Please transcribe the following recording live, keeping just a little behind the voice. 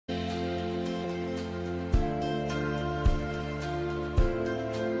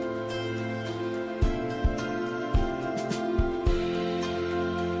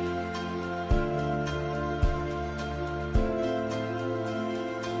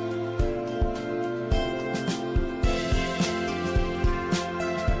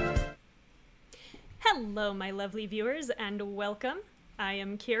Hello, my lovely viewers, and welcome. I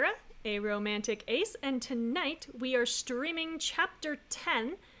am Kira, a romantic ace, and tonight we are streaming Chapter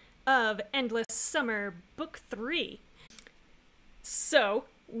 10 of Endless Summer, Book 3. So,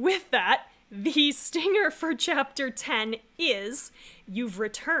 with that, the stinger for Chapter 10 is, you've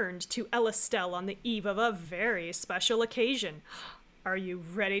returned to elyys'tel on the eve of a very special occasion. Are you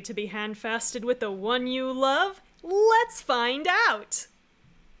ready to be handfasted with the one you love? Let's find out!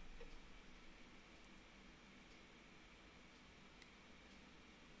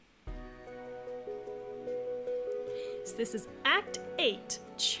 So this is Act 8,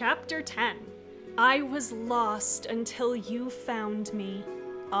 Chapter 10. I was lost until you found me.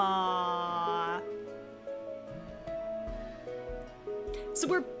 Aww. So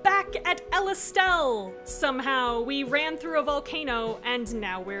we're back at elyys'tel! Somehow we ran through a volcano and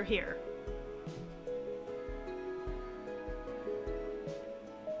now we're here.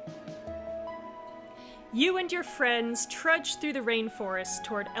 You and your friends trudge through the rainforest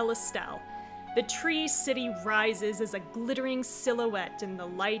toward elyys'tel. The tree city rises as a glittering silhouette in the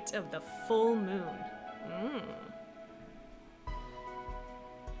light of the full moon.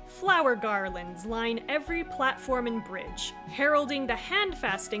 Flower garlands line every platform and bridge, heralding the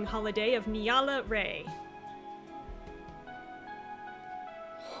hand-fasting holiday of niala'rei.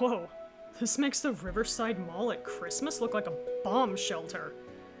 Whoa, this makes the Riverside Mall at Christmas look like a bomb shelter.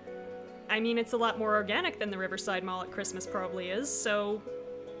 I mean, it's a lot more organic than the Riverside Mall at Christmas probably is, so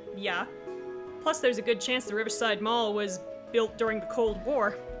yeah. Plus, there's a good chance the Riverside Mall was built during the Cold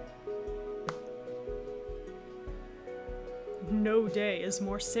War. No day is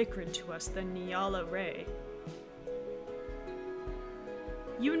more sacred to us than niala'rei.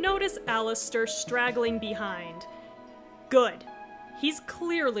 You notice Alistair straggling behind. Good. He's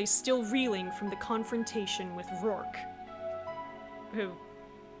clearly still reeling from the confrontation with Rourke. Who...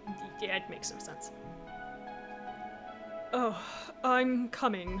 yeah, it makes no sense. Oh, I'm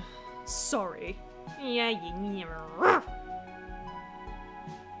coming. Sorry.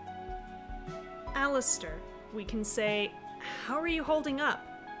 Alistair, we can say, how are you holding up?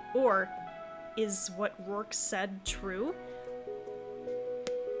 Or, is what Rourke said true?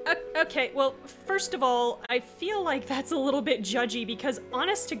 Okay, well, first of all, I feel like that's a little bit judgy because,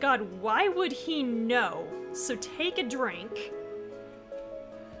 honest to God, why would he know? So take a drink.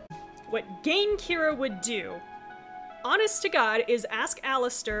 What Gain Kira would do, honest to God, is ask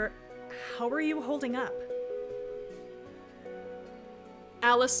Alistair, how are you holding up?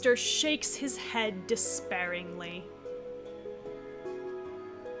 Alistair shakes his head despairingly.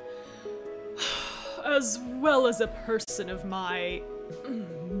 As well as a person of my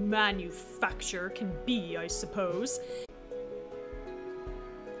manufacture can be, I suppose.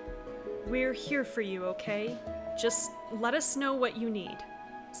 We're here for you, okay? Just let us know what you need.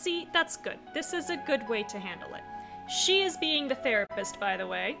 See, that's good. This is a good way to handle it. She is being the therapist, by the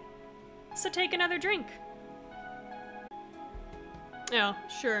way. So take another drink. Oh,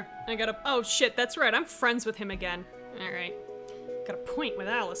 sure. I gotta... oh, shit, that's right. I'm friends with him again. Alright. Got a point with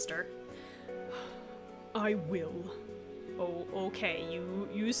Alistair. I will. Oh, okay.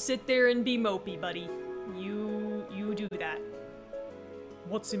 You sit there and be mopey, buddy. You do that.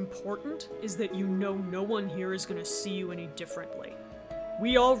 What's important is that you know no one here is gonna see you any differently.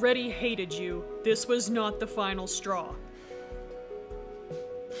 We already hated you. This was not the final straw.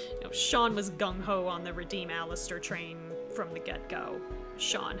 No, Sean was gung-ho on the Redeem Alistair train from the get-go.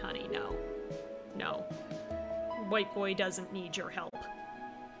 Sean, honey, no. No. White boy doesn't need your help.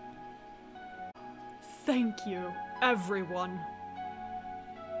 Thank you, everyone.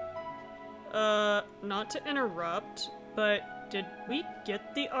 Not to interrupt, but did we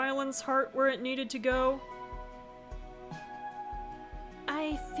get the island's heart where it needed to go?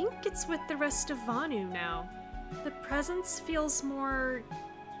 I think it's with the rest of Vanu now. The presence feels more...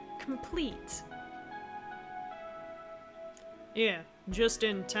 complete. Yeah, just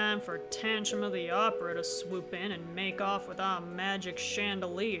in time for Tantrum of the Opera to swoop in and make off with our magic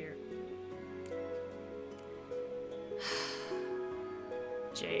chandelier.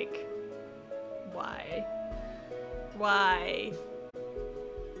 Jake. Why? Why?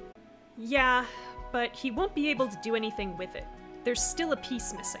 Yeah, but he won't be able to do anything with it. There's still a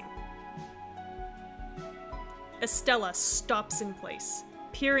piece missing. Estella stops in place,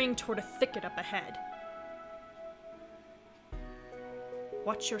 peering toward a thicket up ahead.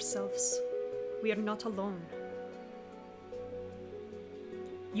 Watch yourselves. We are not alone.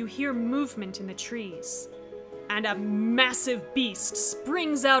 You hear movement in the trees, and a massive beast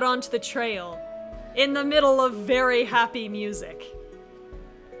springs out onto the trail, in the middle of very happy music.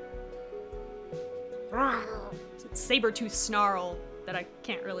 Saber-tooth snarl that I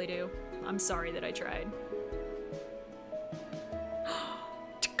can't really do. I'm sorry that I tried.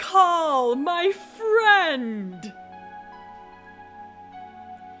 Call, my friend!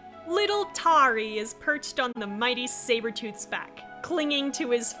 Little Tari is perched on the mighty Sabertooth's back, clinging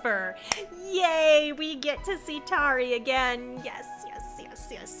to his fur. Yay, we get to see Tari again. Yes, yes, yes,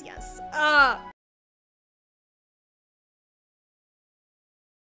 yes, yes.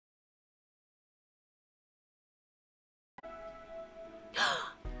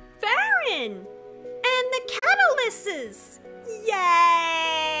 Farron! And the Catalysses!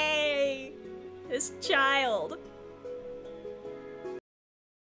 Yay! This child.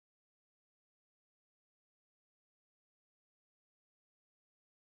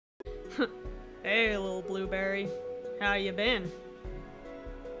 Hey, little blueberry. How you been?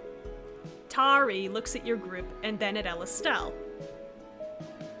 Tari looks at your group and then at elyys'tel.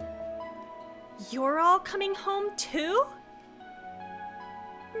 You're all coming home too?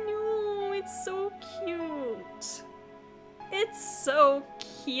 No, it's so cute. It's so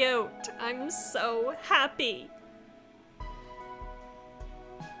cute. I'm so happy.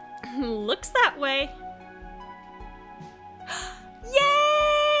 Looks that way.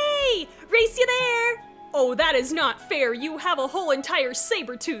 Yay! Race you there! Oh, that is not fair. You have a whole entire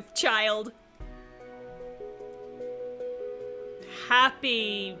Sabertooth, child.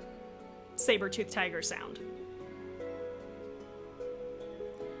 Happy Sabertooth tiger sound.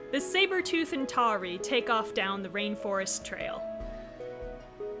 The Sabertooth and Tari take off down the rainforest trail.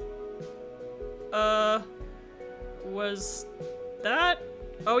 Was that?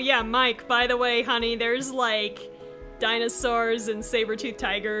 Oh yeah, Mike, by the way, honey, there's like dinosaurs and saber-toothed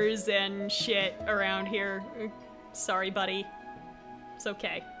tigers and shit around here. Sorry, buddy. It's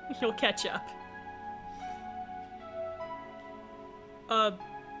okay. You'll catch up. A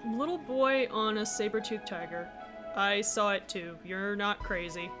little boy on a saber-toothed tiger. I saw it too. You're not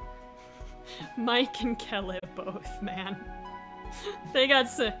crazy. Mike and Kelly both, man. They got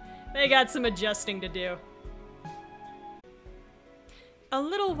some adjusting to do. A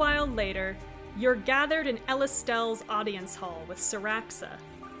little while later, you're gathered in elyys'tel's audience hall with Syraxa.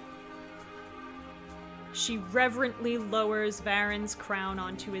 She reverently lowers Varen's crown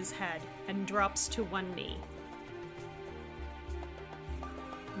onto his head and drops to one knee.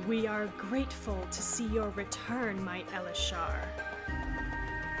 We are grateful to see your return, my elyys'tel.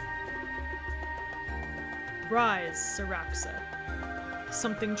 Rise, Syraxa.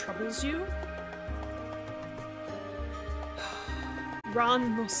 Something troubles you?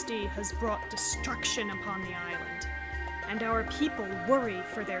 Ran Musti has brought destruction upon the island, and our people worry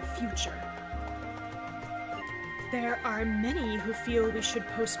for their future. There are many who feel we should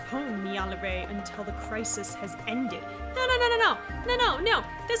postpone niala'rei until the crisis has ended. No.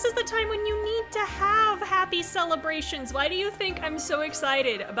 This is the time when you need to have happy celebrations. Why do you think I'm so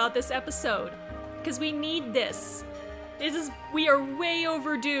excited about this episode? Because we need this. We are way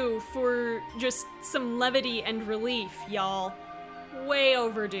overdue for just some levity and relief, y'all. Way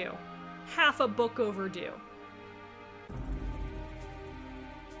overdue. Half a book overdue.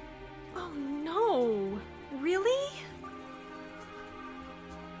 Oh no. Really?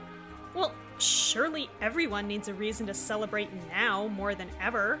 Well, surely everyone needs a reason to celebrate now more than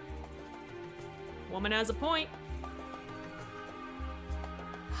ever. Woman has a point.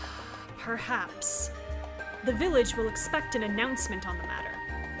 Perhaps. The village will expect an announcement on the matter.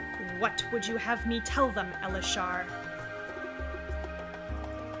 What would you have me tell them, elyys'tel?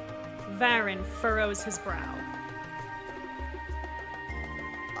 Varen furrows his brow.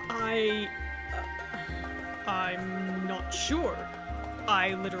 I'm not sure.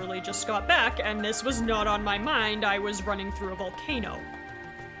 I literally just got back, and this was not on my mind. I was running through a volcano.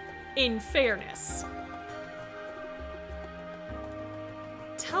 In fairness.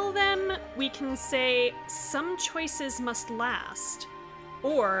 Tell them we can say some choices must last,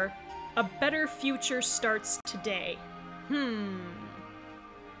 or a better future starts today. I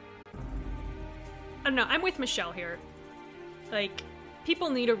don't know, I'm with Michelle here. Like, people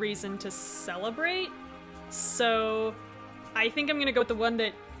need a reason to celebrate, so I think I'm gonna go with the one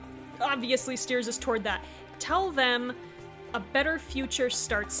that obviously steers us toward that. Tell them a better future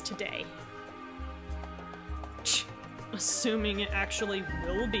starts today. Assuming it actually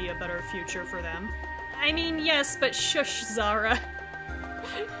will be a better future for them. I mean, yes, but shush, Zara.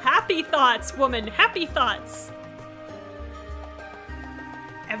 Happy thoughts, woman, happy thoughts!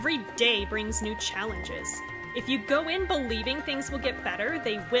 Every day brings new challenges. If you go in believing things will get better,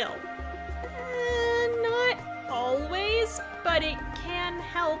 they will. Not always, but it can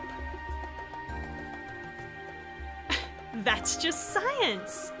help. That's just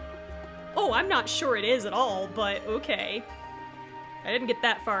science. Oh, I'm not sure it is at all, but okay. I didn't get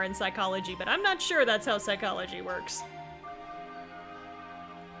that far in psychology, but I'm not sure that's how psychology works.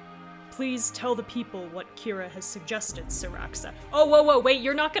 Please tell the people what Kira has suggested, Siraxa. Oh, whoa, whoa, wait,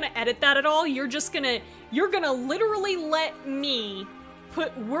 you're not gonna edit that at all? You're gonna literally let me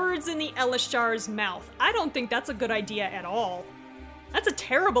put words in the elyys'tel's mouth. I don't think that's a good idea at all. That's a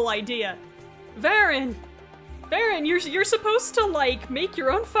terrible idea. Varen, you're supposed to, like, make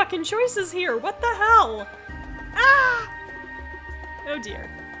your own fucking choices here. What the hell? Ah! Oh dear.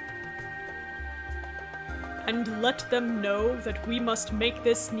 And let them know that we must make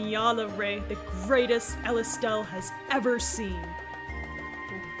this niala'rei the greatest elyys'tel has ever seen.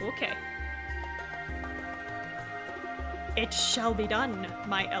 Okay. It shall be done,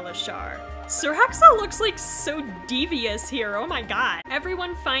 my elyys'tel. Siraxa looks like so devious here, oh my god.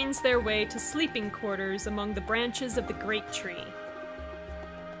 Everyone finds their way to sleeping quarters among the branches of the great tree.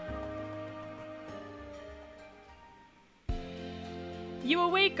 You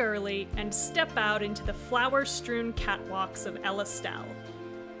awake early and step out into the flower-strewn catwalks of elyys'tel.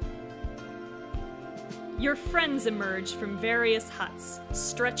 Your friends emerge from various huts,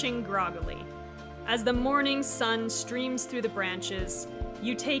 stretching groggily. As the morning sun streams through the branches,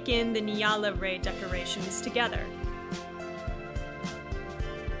 you take in the niala'rei decorations together.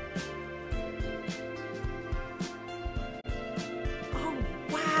 Oh,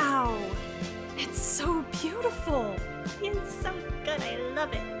 wow! It's so beautiful! It's so good, I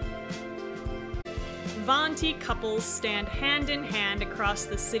love it! Vanti couples stand hand in hand across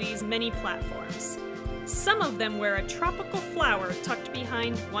the city's many platforms. Some of them wear a tropical flower tucked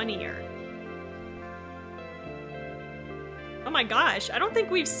behind one ear. Oh my gosh, I don't think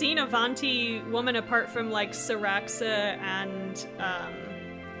we've seen a Vanti woman apart from, like, Siraxa and,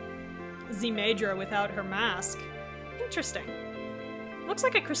 Zimedra without her mask. Interesting. Looks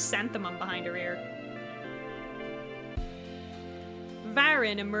like a chrysanthemum behind her ear.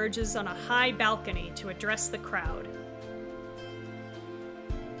 Varen emerges on a high balcony to address the crowd.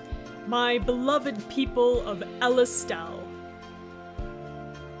 My beloved people of elyys'tel.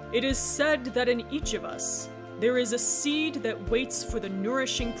 It is said that in each of us, there is a seed that waits for the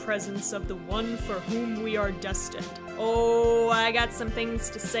nourishing presence of the one for whom we are destined. Oh, I got some things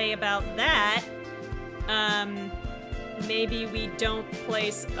to say about that. Maybe we don't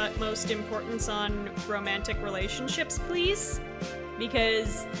place utmost importance on romantic relationships, please?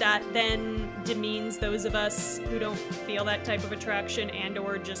 Because that then demeans those of us who don't feel that type of attraction and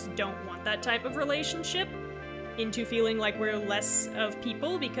or just don't want that type of relationship into feeling like we're less of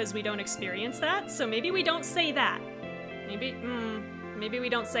people because we don't experience that. So maybe we don't say that. Maybe we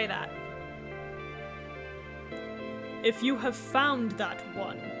don't say that. If you have found that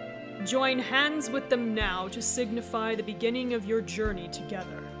one, join hands with them now to signify the beginning of your journey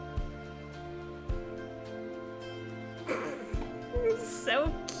together.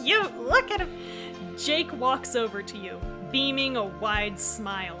 So cute! Look at him! Jake walks over to you, beaming a wide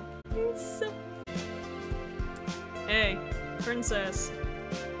smile. So... Hey, princess.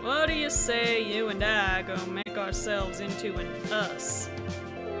 What do you say you and I go make ourselves into an us?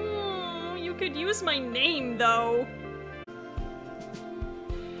 Oh, you could use my name, though.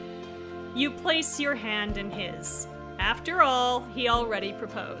 You place your hand in his. After all, he already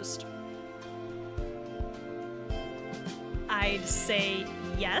proposed. I'd say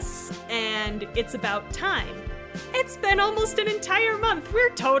yes, and it's about time. It's been almost an entire month. We're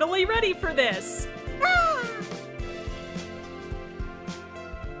totally ready for this. Ah!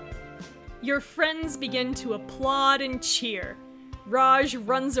 Your friends begin to applaud and cheer. Raj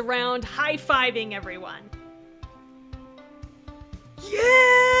runs around high-fiving everyone. Yeah!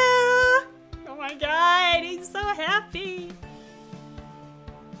 Oh my god, he's so happy.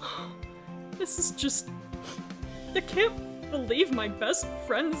 This is just... I can't believe my best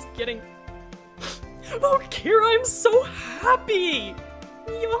friend's getting... Oh, Kira, I'm so happy!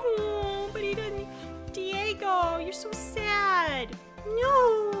 Yo, but he didn't... Diego, you're so sad.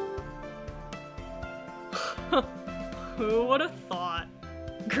 No. Who would have thought?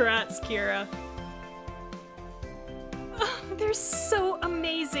 Grats, Kira. Oh, they're so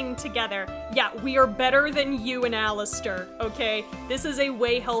amazing together. Yeah, we are better than you and Alistair, okay? This is a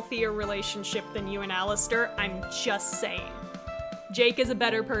way healthier relationship than you and Alistair, I'm just saying. Jake is a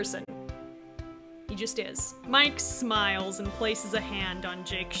better person. He just is. Mike smiles and places a hand on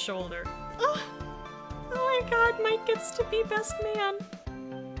Jake's shoulder. Oh my god, Mike gets to be best man.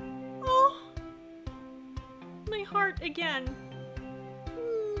 Oh. My heart again.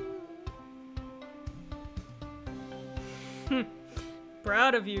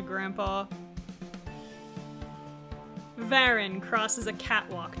 Proud of you, Grandpa. Varen crosses a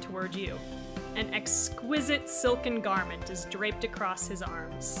catwalk toward you. An exquisite silken garment is draped across his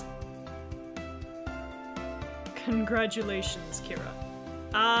arms. Congratulations, Kira.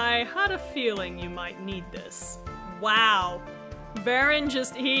 I had a feeling you might need this. Wow. Varen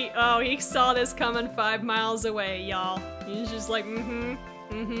just, he saw this coming 5 miles away, y'all. He's just like,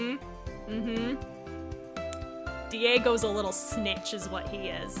 Diego's a little snitch is what he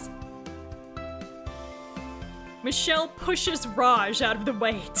is. Michelle pushes Raj out of the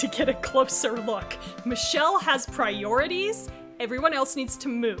way to get a closer look. Michelle has priorities. Everyone else needs to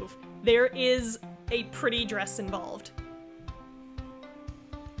move. There is a pretty dress involved.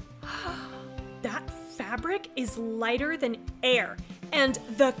 That fabric is lighter than air, and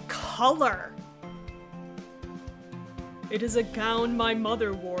the color. It is a gown my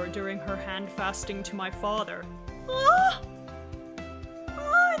mother wore during her hand fasting to my father. Ah!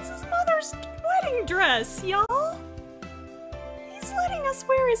 Oh, it's his mother's wedding dress, y'all! He's letting us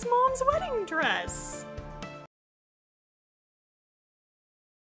wear his mom's wedding dress.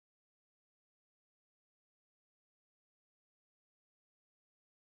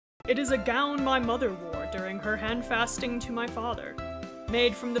 It is a gown my mother wore during her hand fasting to my father,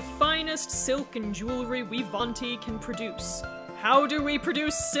 made from the finest silk and jewelry we Vanti can produce. How do we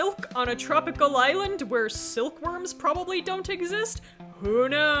produce silk on a tropical island where silkworms probably don't exist? Who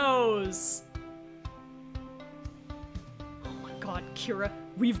knows? Oh my god, Kira,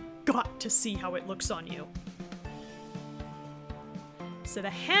 we've got to see how it looks on you. So the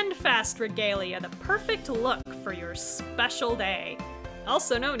handfast regalia, the perfect look for your special day.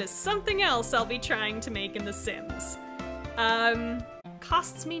 Also known as something else I'll be trying to make in The Sims.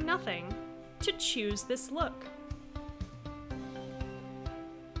 Costs me nothing to choose this look.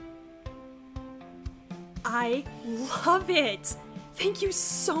 I love it! Thank you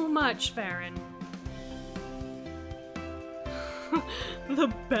so much, Varen.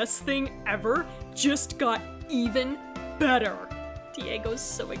 The best thing ever just got even better. Diego's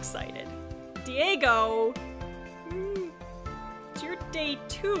so excited. Diego! It's your day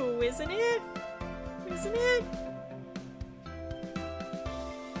 2, isn't it? Isn't it?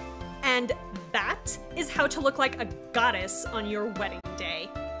 And that is how to look like a goddess on your wedding day.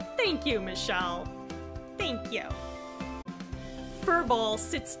 Thank you, Michelle. Thank you. Furball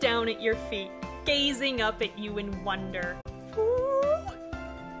sits down at your feet, gazing up at you in wonder.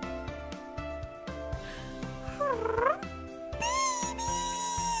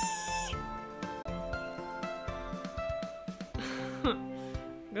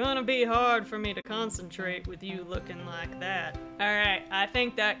 Gonna be hard for me to concentrate with you looking like that. Alright, I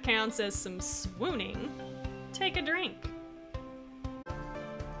think that counts as some swooning. Take a drink.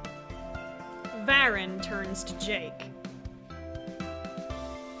 Varen turns to Jake.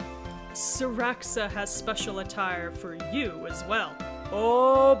 Syraxa has special attire for you as well.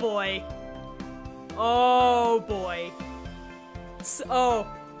 Oh boy. Oh boy.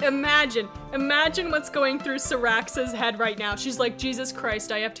 Imagine what's going through Syraxa's head right now. She's like, Jesus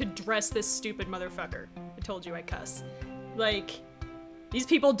Christ, I have to dress this stupid motherfucker. I told you I cuss. Like, these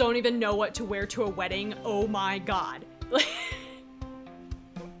people don't even know what to wear to a wedding. Oh my god.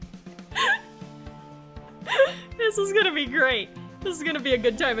 This is gonna be great. This is gonna be a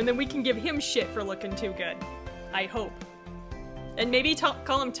good time, and then we can give him shit for looking too good. I hope. And maybe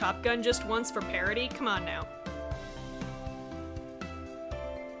call him Top Gun just once for parody? Come on now.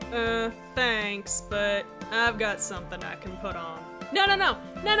 Thanks, but I've got something I can put on. No,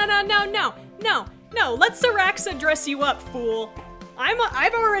 let Syraxa dress you up, fool.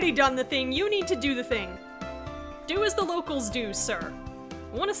 I've already done the thing, you need to do the thing. Do as the locals do, sir.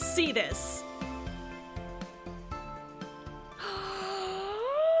 I want to see this.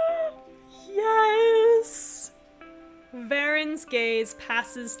 Yes! Varen's gaze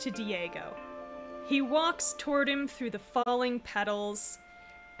passes to Diego. He walks toward him through the falling petals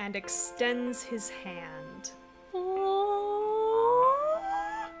and extends his hand.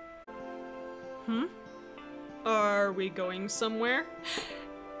 Are we going somewhere?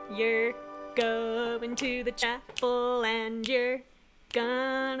 You're going to the chapel and you're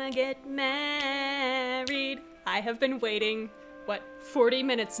gonna get married. I have been waiting, what, 40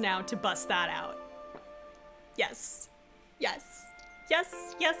 minutes now to bust that out. Yes. Yes.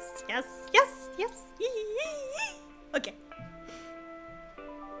 Yes, yes, yes, yes, yes. Okay.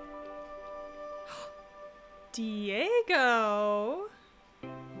 Diego.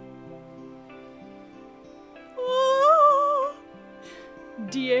 Oh.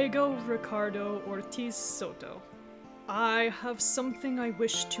 Diego Ricardo Ortiz Soto. I have something I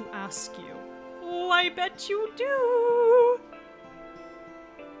wish to ask you. Oh, I bet you do.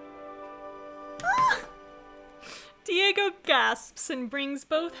 Ah. Diego gasps and brings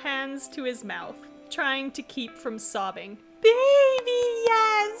both hands to his mouth, trying to keep from sobbing. Baby,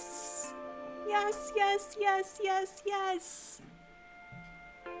 yes! Yes, yes, yes, yes, yes.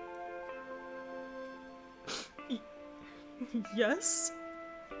 Yes?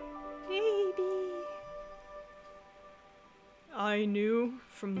 Baby. I knew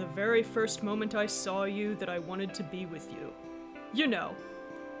from the very first moment I saw you that I wanted to be with you. You know,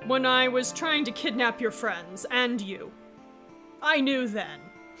 when I was trying to kidnap your friends and you. I knew then.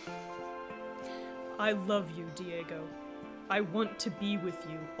 I love you, Diego. I want to be with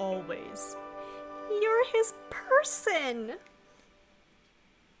you always. You're his person.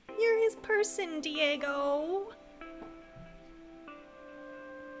 You're his person, Diego.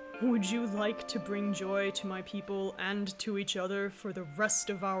 Would you like to bring joy to my people and to each other for the rest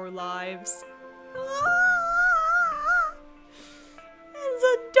of our lives? It's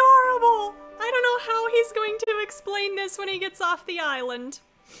adorable! I don't know how he's going to explain this when he gets off the island.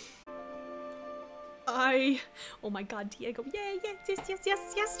 Oh my god, Diego. Yeah,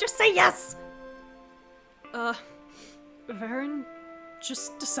 yes, just say yes! Varen,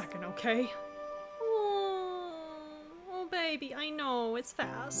 just a second, okay? Oh, baby, I know, it's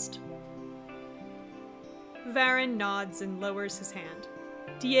fast. Varen nods and lowers his hand.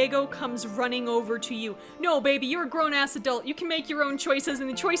 Diego comes running over to you. No, baby, you're a grown-ass adult. You can make your own choices, and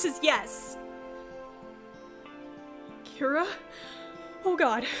the choice is yes. Kira? Oh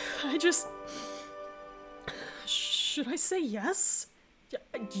god, should I say yes?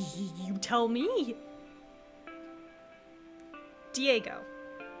 You tell me. Diego,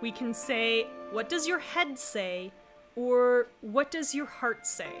 we can say, what does your head say? Or what does your heart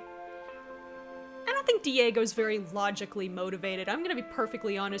say? I don't think Diego's very logically motivated. I'm gonna be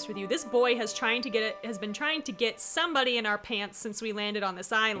perfectly honest with you. This boy has been trying to get somebody in our pants since we landed on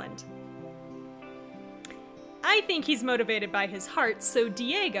this island. I think he's motivated by his heart, so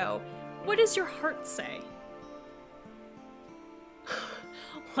Diego, what does your heart say?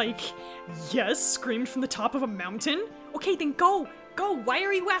 Like, yes, screamed from the top of a mountain? Okay, then go! Go! Why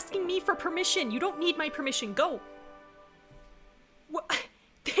are you asking me for permission? You don't need my permission, go! What?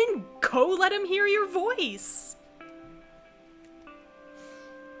 Then go let him hear your voice!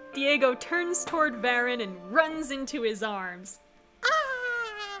 Diego turns toward Varen and runs into his arms.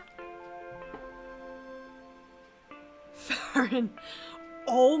 Ah! Varen,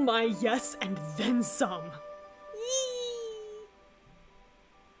 all my yes and then some.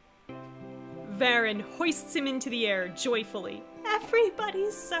 Varen hoists him into the air joyfully.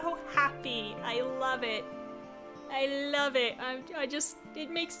 Everybody's so happy. I love it. I love it. It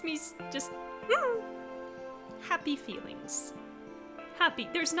makes me just happy feelings. Happy.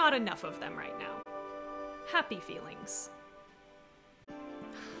 There's not enough of them right now. Happy feelings.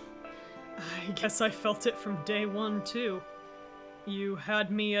 I guess I felt it from day one, too. You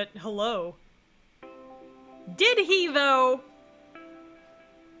had me at hello. Did he, though?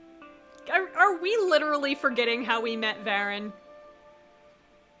 Are we literally forgetting how we met Varen?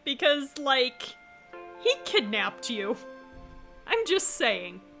 Because, like, he kidnapped you. I'm just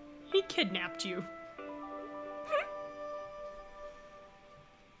saying. He kidnapped you.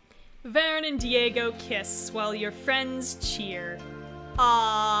 Varen and Diego kiss while your friends cheer.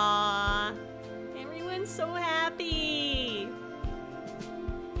 Aww. Everyone's so happy.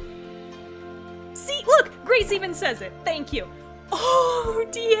 See, look! Grace even says it. Thank you. Oh,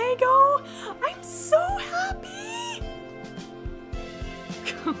 Diego! I'm so happy!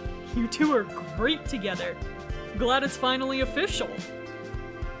 You two are great together. Glad it's finally official.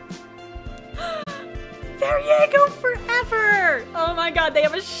 Diego forever! Oh my god, they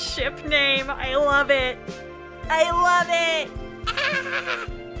have a ship name. I love it. I love it! Ah!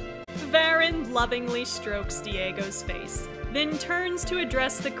 Varen lovingly strokes Diego's face, then turns to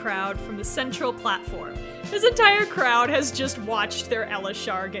address the crowd from the central platform. This entire crowd has just watched their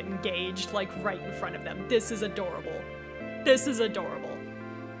elyys'tel get engaged, like, right in front of them. This is adorable. This is adorable.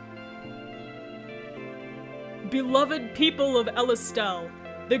 Beloved people of elyys'tel,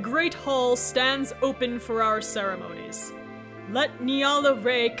 the Great Hall stands open for our ceremonies. Let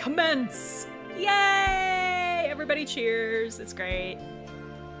niala'rei commence! Yay! Everybody cheers. It's great.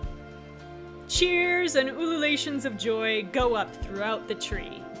 Cheers and ululations of joy go up throughout the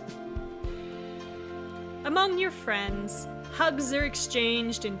tree. Among your friends, hugs are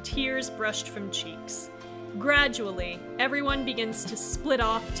exchanged and tears brushed from cheeks. Gradually, everyone begins to split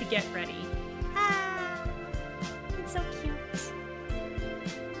off to get ready. Ah, it's so cute.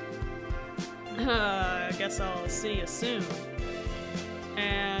 I guess I'll see you soon.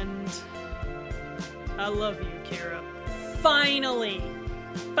 And I love you, Kira. Finally!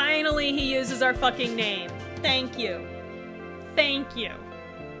 Finally he uses our fucking name. Thank you. Thank you.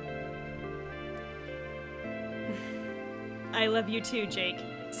 I love you too, Jake.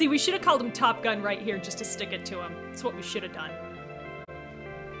 See, we should have called him Top Gun right here just to stick it to him. That's what we should have done.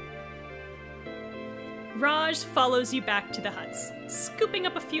 Raj follows you back to the huts, scooping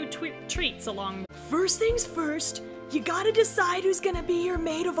up a few treats along. First things first, you gotta decide who's gonna be your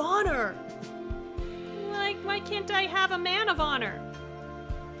maid of honor. Like, why can't I have a man of honor?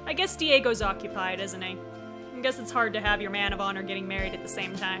 I guess Diego's occupied, isn't he? I guess it's hard to have your man of honor getting married at the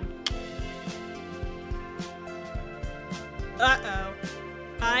same time. Uh-oh.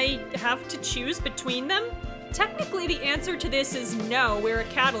 I have to choose between them? Technically, the answer to this is no. We're a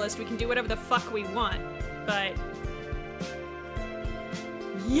catalyst. We can do whatever the fuck we want. But...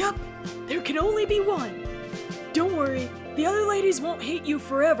 Yep, there can only be one. Don't worry, the other ladies won't hate you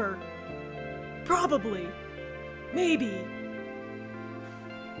forever. Probably. Maybe.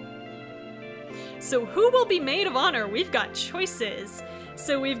 So who will be maid of honor? We've got choices.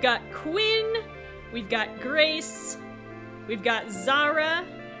 So we've got Quinn, we've got Grace, we've got Zara,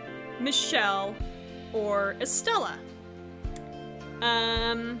 Michelle, or Estella.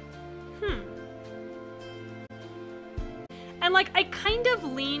 And like, I kind of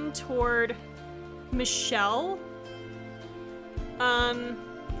lean toward Michelle.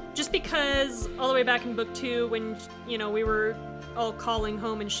 Just because all the way back in book 2 when, you know, we were all calling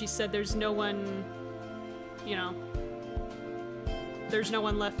home and she said there's no one, you know, there's no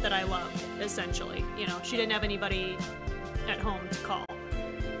one left that I love, essentially. You know, she didn't have anybody at home to call.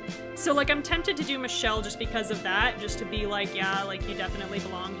 So, like, I'm tempted to do Michelle just because of that, just to be like, yeah, like, you definitely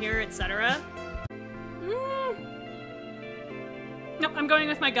belong here, etc. Nope, I'm going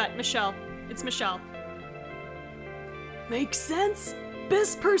with my gut. Michelle. It's Michelle. Makes sense.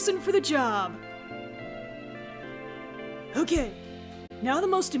 Best person for the job. Okay, now the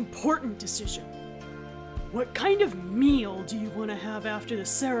most important decision. What kind of meal do you want to have after the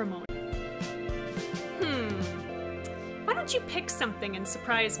ceremony? Why don't you pick something and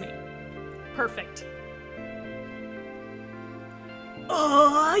surprise me? Perfect.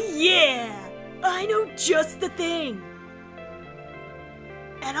 Oh, yeah! I know just the thing!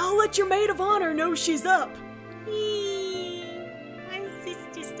 And I'll let your maid of honor know she's up. It's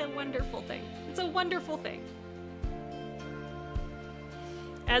just a wonderful thing. It's a wonderful thing.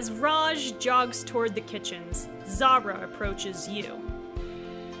 As Raj jogs toward the kitchens, Zara approaches you.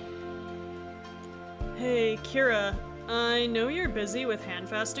 Hey, Kira, I know you're busy with hand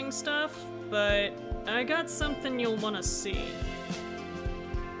fasting stuff, but I got something you'll want to see.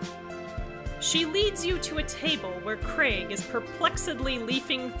 She leads you to a table where Craig is perplexedly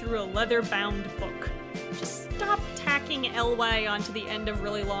leafing through a leather-bound book. Just stop tacking ly onto the end of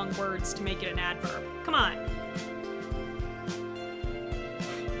really long words to make it an adverb. Come on.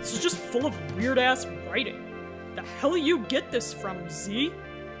 This is just full of weird-ass writing. The hell you get this from, Z?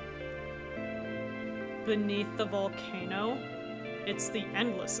 Beneath the volcano, it's the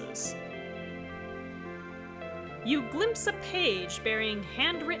Endlys's. You glimpse a page bearing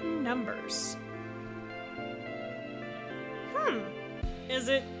handwritten numbers. Is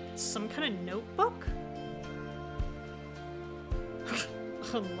it some kind of notebook?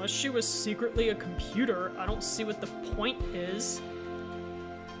 Unless she was secretly a computer, I don't see what the point is.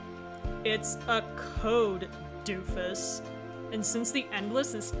 It's a code, doofus. And since the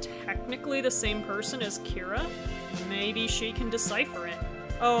Endlys is technically the same person as Kira, maybe she can decipher it.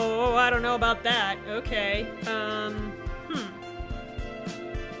 Oh, I don't know about that. Okay.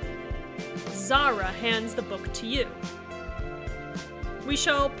 Zara hands the book to you. We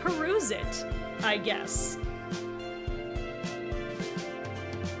shall peruse it, I guess.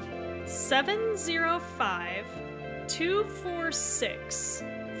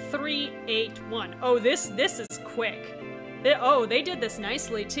 705-246-381. Oh, this is quick. They did this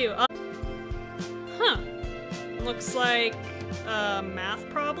nicely too. Looks like a math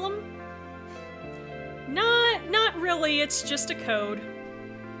problem? Not really, it's just a code.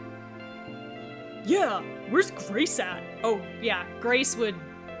 Yeah, where's Grace at? Oh, yeah, Grace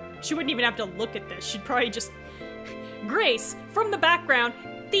she wouldn't even have to look at this. She'd probably just... Grace, from the background,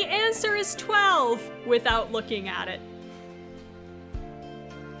 the answer is 12, without looking at it.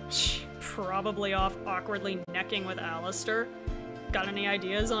 Probably off awkwardly necking with Alistair. Got any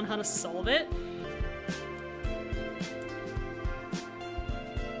ideas on how to solve it?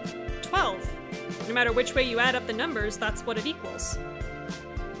 12. No matter which way you add up the numbers, that's what it equals.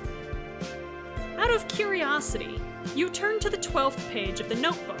 Out of curiosity, you turn to the 12th page of the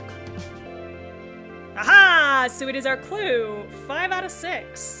notebook. Aha! So it is our clue. 5 out of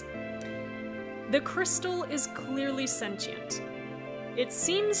 6. The crystal is clearly sentient. It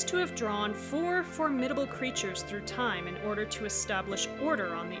seems to have drawn 4 formidable creatures through time in order to establish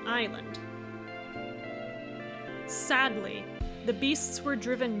order on the island. Sadly, the beasts were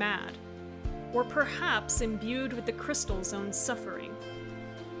driven mad, or perhaps imbued with the crystal's own suffering.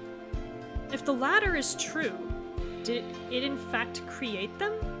 If the latter is true, did it in fact create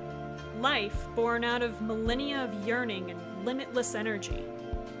them? Life born out of millennia of yearning and limitless energy.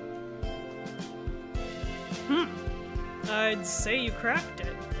 I'd say you cracked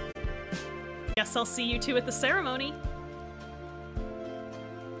it. Guess I'll see you two at the ceremony.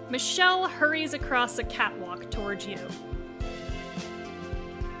 Michelle hurries across a catwalk towards you.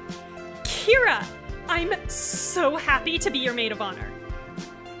 Kira! I'm so happy to be your maid of honor.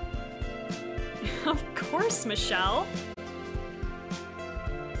 Of course, Michelle.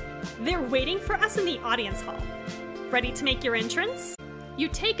 They're waiting for us in the audience hall. Ready to make your entrance? You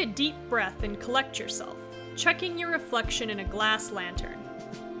take a deep breath and collect yourself, checking your reflection in a glass lantern.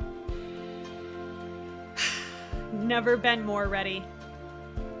 Never been more ready.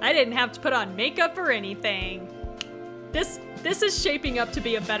 I didn't have to put on makeup or anything. This is shaping up to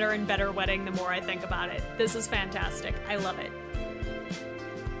be a better and better wedding the more I think about it. This is fantastic. I love it.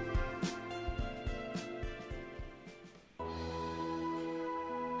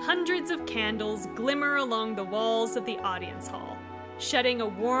 Hundreds of candles glimmer along the walls of the audience hall, shedding a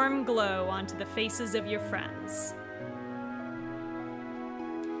warm glow onto the faces of your friends.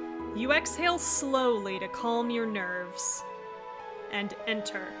 You exhale slowly to calm your nerves and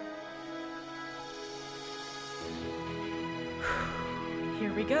enter.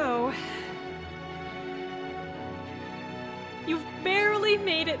 Here we go. You've barely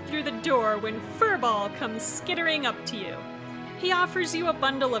made it through the door when Furball comes skittering up to you. He offers you a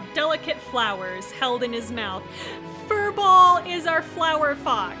bundle of delicate flowers held in his mouth. Furball is our flower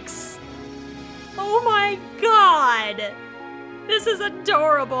fox. Oh my god! This is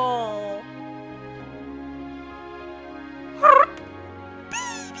adorable!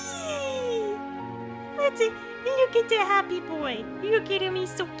 Baby! Look at the happy boy. Look at him,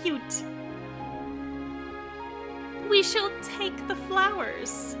 he's so cute. We shall take the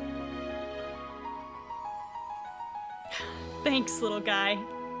flowers. Thanks, little guy.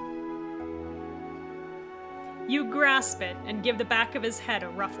 You grasp it and give the back of his head a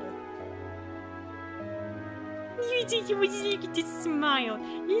ruffle. Look at the smile.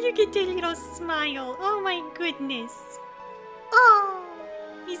 Look at the little smile. Oh my goodness. Oh,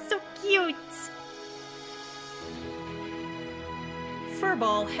 he's so cute.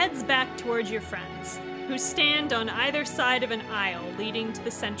 Furball heads back towards your friends, who stand on either side of an aisle leading to the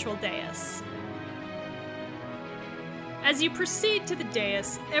central dais. As you proceed to the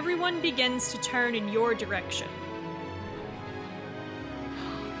dais, everyone begins to turn in your direction.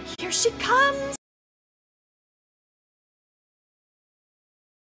 Here she comes!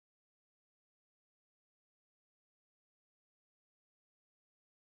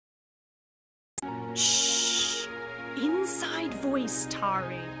 Shh! Inside voice,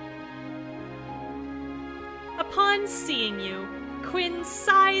 Tari. Upon seeing you, Quinn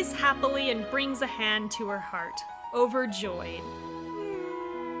sighs happily and brings a hand to her heart, overjoyed.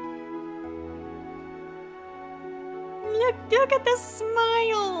 Look at the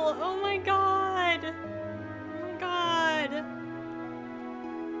smile! Oh my god! Oh my god!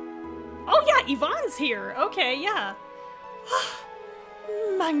 Oh yeah, Yvonne's here! Okay, yeah.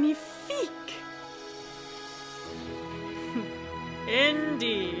 Magnifique!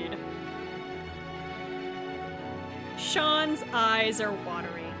 Indeed. Sean's eyes are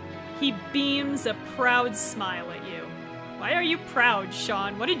watery. He beams a proud smile at you. Why are you proud,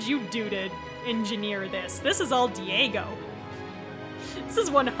 Sean? What did you do to engineer this? This is all Diego. This is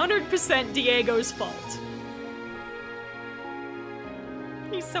 100% Diego's fault.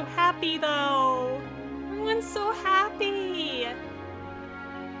 He's so happy, though. Everyone's so happy.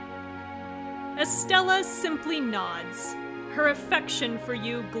 Estella simply nods, her affection for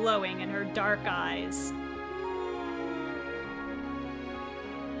you glowing in her dark eyes.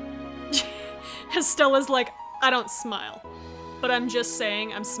 Estella's like, I don't smile, but I'm just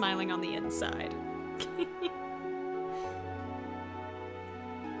saying I'm smiling on the inside.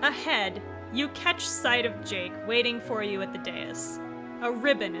 Ahead, you catch sight of Jake waiting for you at the dais. A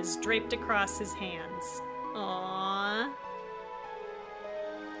ribbon is draped across his hands. Aww.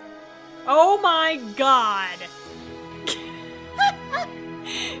 Oh my god!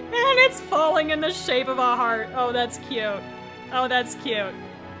 And it's falling in the shape of a heart. Oh, that's cute. Oh, that's cute.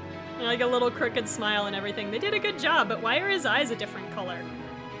 Like a little crooked smile and everything. They did a good job, but why are his eyes a different color?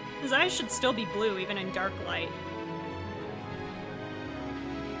 His eyes should still be blue, even in dark light.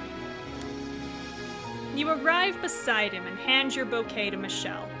 You arrive beside him and hand your bouquet to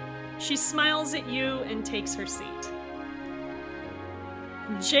Michelle. She smiles at you and takes her seat.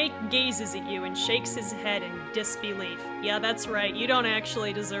 Jake gazes at you and shakes his head in disbelief. Yeah, that's right, you don't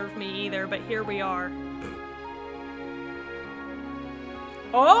actually deserve me either, but here we are.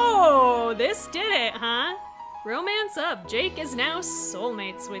 Oh, this did it, huh? Romance up. Jake is now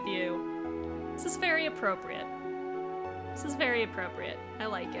soulmates with you. This is very appropriate. This is very appropriate. I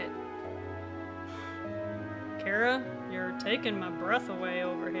like it. Kara, you're taking my breath away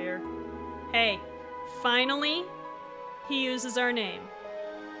over here. Hey, finally, he uses our name.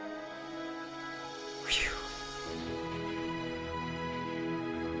 Whew.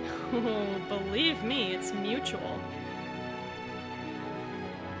 Oh, believe me, it's mutual.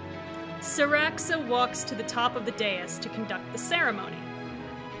 Syraxa walks to the top of the dais to conduct the ceremony.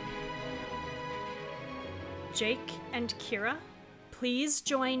 Jake and Kira, please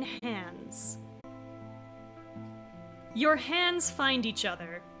join hands. Your hands find each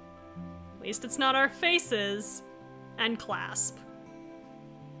other. At least it's not our faces. And clasp.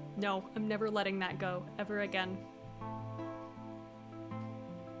 No, I'm never letting that go, ever again.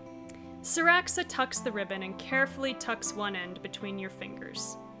 Syraxa tucks the ribbon and carefully tucks one end between your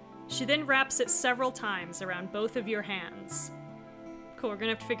fingers. She then wraps it several times around both of your hands. Cool, we're gonna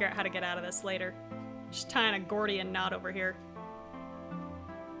have to figure out how to get out of this later. She's tying a Gordian knot over here.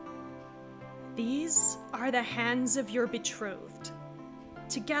 These are the hands of your betrothed.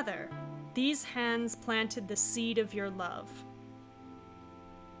 Together, these hands planted the seed of your love.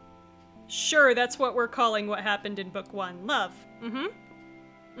 Sure, that's what we're calling what happened in book 1. Love.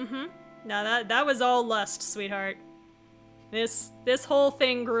 Now that was all lust, sweetheart. This whole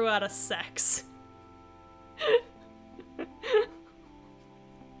thing grew out of sex.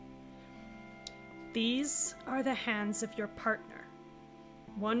 These are the hands of your partner.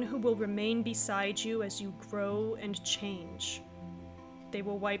 One who will remain beside you as you grow and change. They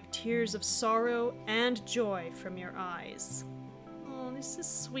will wipe tears of sorrow and joy from your eyes. Oh, this is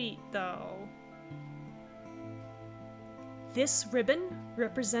sweet, though. This ribbon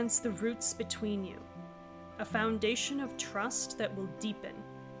represents the roots between you, a foundation of trust that will deepen,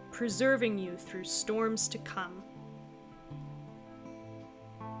 preserving you through storms to come.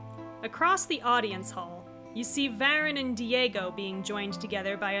 Across the audience hall, you see Varen and Diego being joined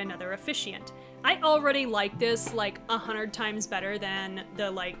together by another officiant. I already like this, 100 times better than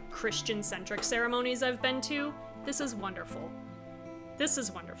the, Christian-centric ceremonies I've been to. This is wonderful. This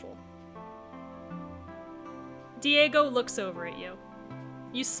is wonderful. Diego looks over at you.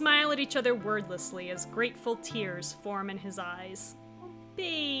 You smile at each other wordlessly as grateful tears form in his eyes.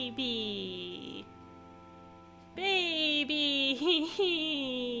 Baby. Baby.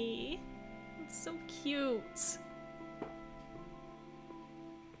 It's so cute.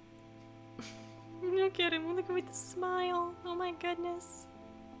 Look at him. Look at him with the smile. Oh my goodness.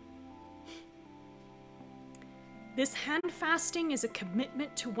 This hand fasting is a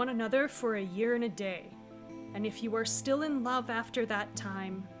commitment to one another for a year and a day. And if you are still in love after that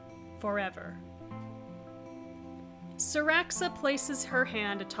time, forever. Syraxa places her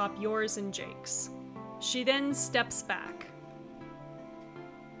hand atop yours and Jake's. She then steps back.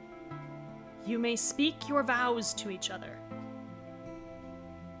 You may speak your vows to each other.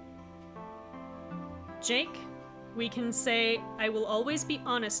 Jake, we can say, I will always be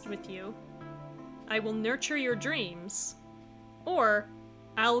honest with you. I will nurture your dreams. Or,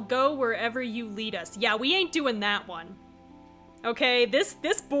 I'll go wherever you lead us. Yeah, we ain't doing that one. Okay, this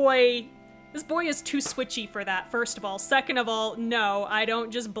boy is too switchy for that, first of all. Second of all, no, I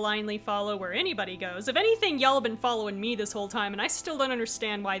don't just blindly follow where anybody goes. If anything, y'all have been following me this whole time, and I still don't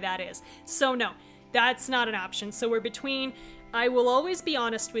understand why that is. So no, that's not an option. So we're between, I will always be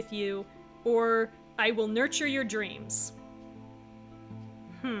honest with you, or I will nurture your dreams.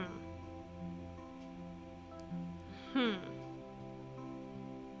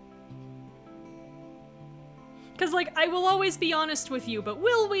 Because, I will always be honest with you, but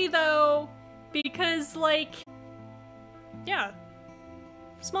will we, though? Because, yeah.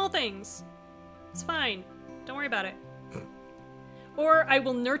 Small things. It's fine. Don't worry about it. Or, I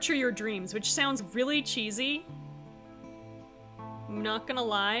will nurture your dreams, which sounds really cheesy. I'm not gonna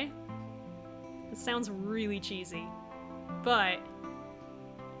lie. It sounds really cheesy. But,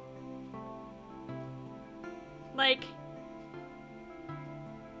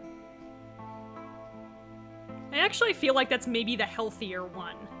 I actually feel like that's maybe the healthier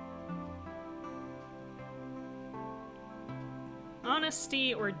one.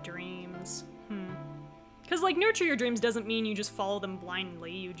 Honesty or dreams? Because, nurture your dreams doesn't mean you just follow them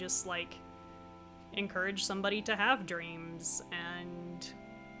blindly. You just, encourage somebody to have dreams. And,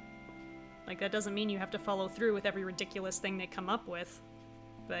 that doesn't mean you have to follow through with every ridiculous thing they come up with.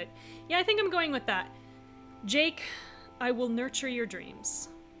 But, yeah, I think I'm going with that. Jake, I will nurture your dreams.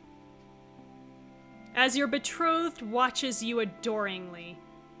 As your betrothed watches you adoringly,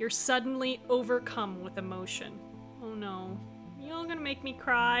 you're suddenly overcome with emotion. Oh no. all gonna make me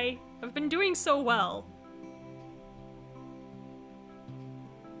cry. I've been doing so well.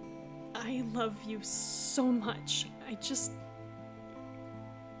 I love you so much. I just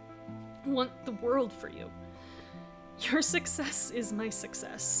want the world for you. Your success is my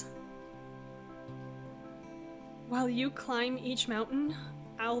success. While you climb each mountain,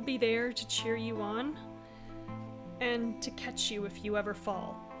 I'll be there to cheer you on and to catch you if you ever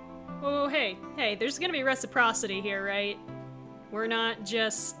fall. Oh, hey, there's gonna be reciprocity here, right? We're not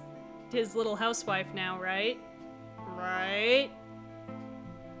just his little housewife now, right? Right?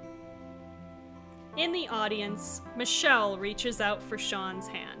 In the audience, Michelle reaches out for Sean's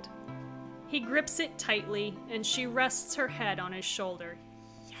hand. He grips it tightly, and she rests her head on his shoulder.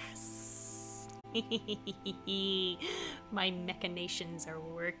 Yes! My machinations are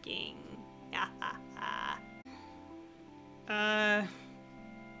working.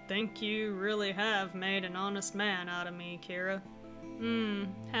 Think you really have made an honest man out of me, Kira.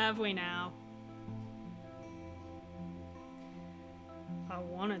 Have we now? I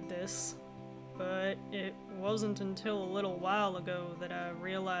wanted this, but it wasn't until a little while ago that I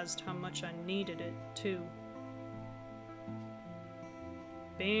realized how much I needed it, too.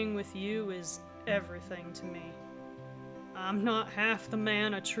 Being with you is everything to me. I'm not half the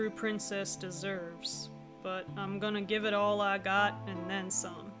man a true princess deserves, but I'm gonna give it all I got and then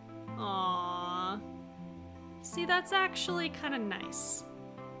some. Aww. See, that's actually kind of nice.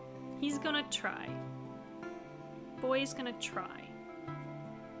 He's gonna try. Boy's gonna try.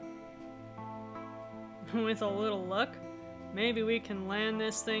 With a little luck, maybe we can land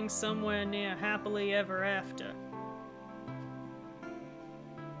this thing somewhere near happily ever after.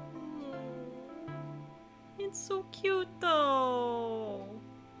 It's so cute, though.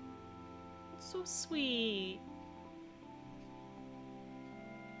 It's so sweet.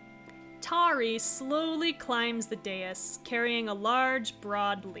 Tari slowly climbs the dais, carrying a large,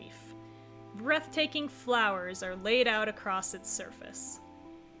 broad leaf. Breathtaking flowers are laid out across its surface.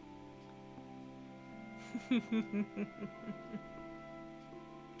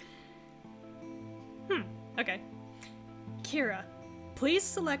 Okay. Kira, please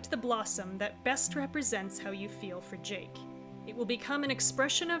select the blossom that best represents how you feel for Jake. It will become an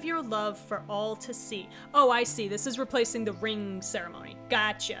expression of your love for all to see. Oh, I see. This is replacing the ring ceremony.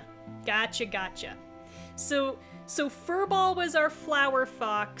 Gotcha. So Furball was our flower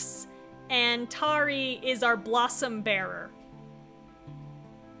fox, and Tari is our blossom bearer.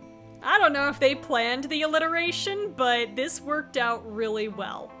 I don't know if they planned the alliteration, but this worked out really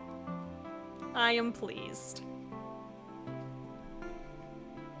well. I am pleased.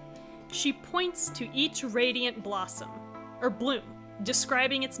 She points to each radiant blossom, or bloom,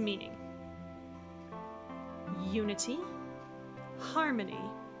 describing its meaning. Unity, harmony,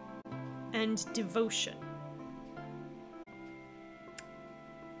 and devotion.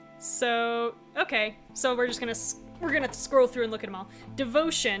 So, okay, so we're gonna scroll through and look at them all.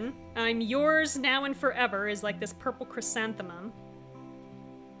 Devotion, I'm yours now and forever, is like this purple chrysanthemum.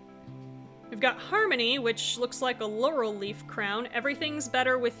 We've got harmony, which looks like a laurel leaf crown. Everything's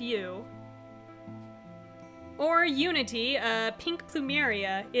better with you. Or unity, pink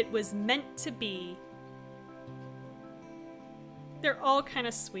plumeria, it was meant to be. They're all kind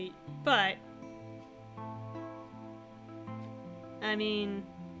of sweet, but I mean,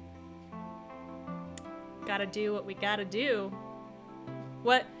 gotta do what we gotta do.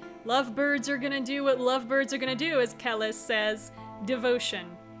 What lovebirds are gonna do what lovebirds are gonna do, as Kellis says. Devotion.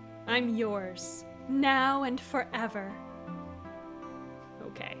 I'm yours, now and forever.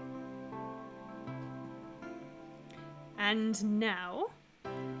 Okay. And now,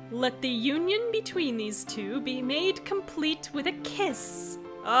 let the union between these two be made complete with a kiss.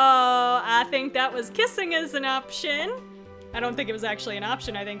 Oh, I think that was kissing as an option. I don't think it was actually an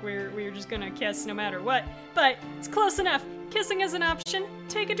option. I think we were just gonna kiss no matter what. But it's close enough. Kissing as an option.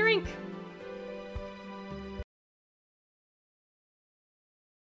 Take a drink.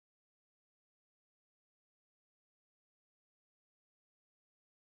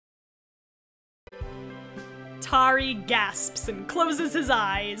 Tari gasps and closes his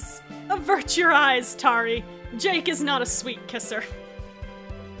eyes. Avert your eyes, Tari. Jake is not a sweet kisser.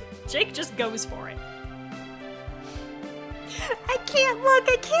 Jake just goes for it. I can't look!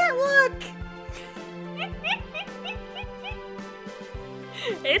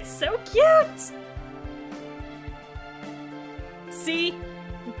 It's so cute! See?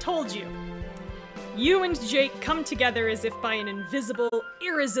 I told you. You and Jake come together as if by an invisible,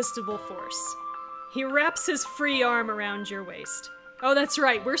 irresistible force. He wraps his free arm around your waist. Oh, that's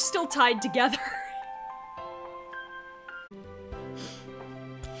right, we're still tied together.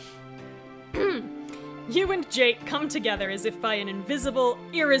 You You and Jake come together as if by an invisible,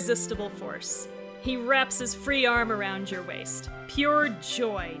 irresistible force. He wraps his free arm around your waist, pure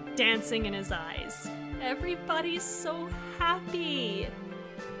joy dancing in his eyes. Everybody's so happy.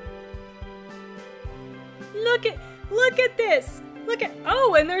 Look at this!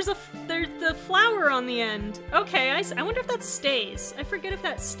 Oh, and there's the flower on the end. Okay, I wonder if that stays. I forget if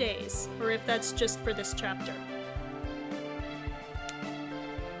that stays, or if that's just for this chapter.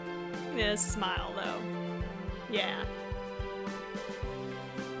 Yeah, smile, though. Yeah.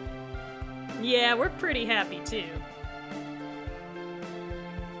 Yeah, we're pretty happy, too.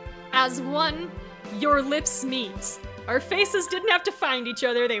 As one, your lips meet. Our faces didn't have to find each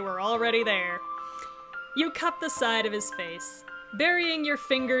other, they were already there. You cup the side of his face, burying your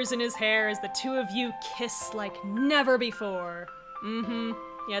fingers in his hair as the two of you kiss like never before.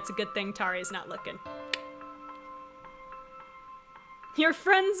 Yeah, it's a good thing Tari's not looking. Your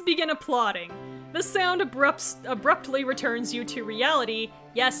friends begin applauding. The sound abruptly returns you to reality.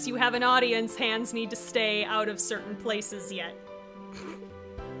 Yes, you have an audience, hands need to stay out of certain places yet.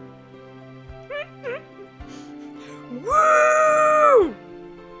 Woo!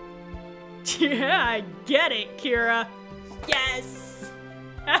 Yeah, I get it, Kira. Yes!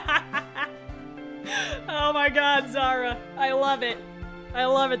 Oh my god, Zara. I love it. I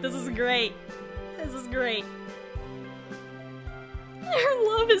love it. This is great. This is great. Our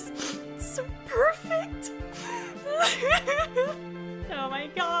love is so perfect. Oh my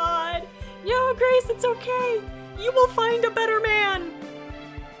god. Yo, Grace, it's okay. You will find a better man.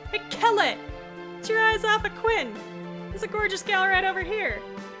 Hey, kill it. Get your eyes off of Quinn. There's a gorgeous gal right over here.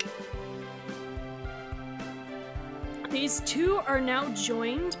 These two are now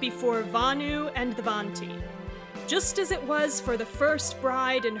joined before Vanu and the Vanti, just as it was for the first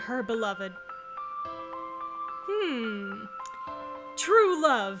bride and her beloved. True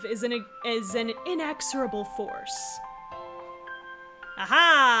love is an inexorable force.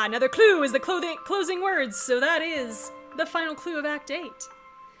 Aha! Another clue is the closing words, so that is the final clue of Act 8.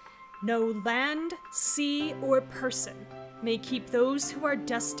 No land, sea, or person may keep those who are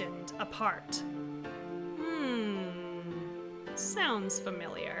destined apart. Sounds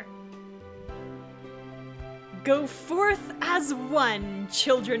familiar. Go forth as one,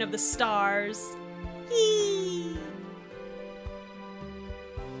 children of the stars. Yee!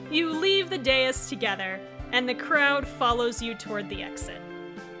 You leave the dais together, and the crowd follows you toward the exit.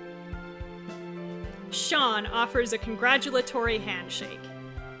 Sean offers a congratulatory handshake.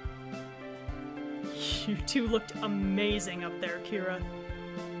 You two looked amazing up there, Kira.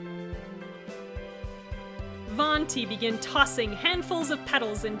 Vanti begin tossing handfuls of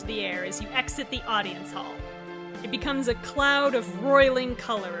petals into the air as you exit the audience hall. It becomes a cloud of roiling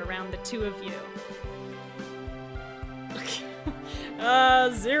color around the two of you.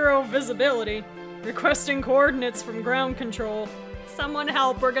 Zero visibility. Requesting coordinates from ground control. Someone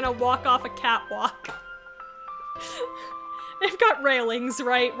help, we're gonna walk off a catwalk. They've got railings,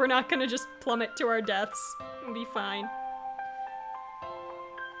 right? We're not gonna just plummet to our deaths. It'll be fine.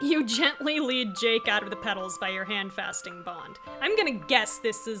 You gently lead Jake out of the petals by your hand-fasting bond. I'm gonna guess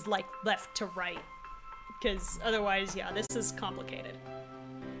this is like left to right, because otherwise, yeah, this is complicated.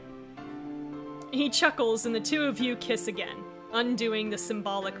 He chuckles and the two of you kiss again, undoing the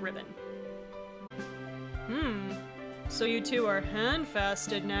symbolic ribbon. So you two are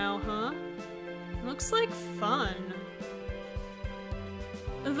hand-fasted now, huh? Looks like fun.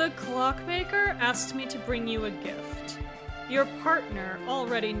 The clockmaker asked me to bring you a gift. Your partner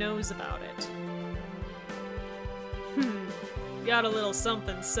already knows about it. Got a little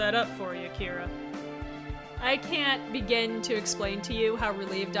something set up for you, Kira. I can't begin to explain to you how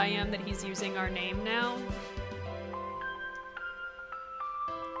relieved I am that he's using our name now.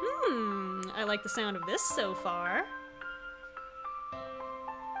 I like the sound of this so far.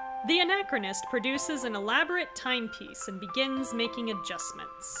 The anachronist produces an elaborate timepiece and begins making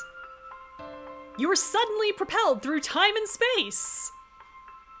adjustments. You're suddenly propelled through time and space!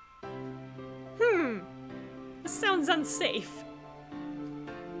 This sounds unsafe.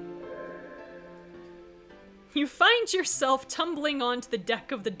 You find yourself tumbling onto the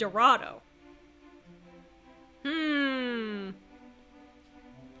deck of the Dorado.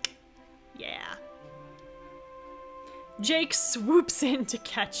 Yeah. Jake swoops in to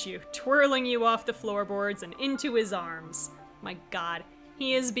catch you, twirling you off the floorboards and into his arms. My god,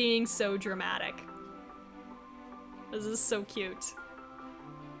 he is being so dramatic. This is so cute.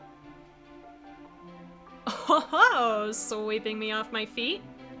 Oh, sweeping me off my feet?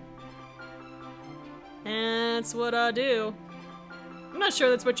 That's what I do. I'm not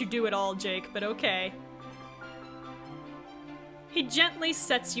sure that's what you do at all, Jake, but okay. He gently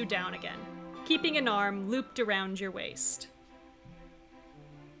sets you down again. keeping an arm looped around your waist.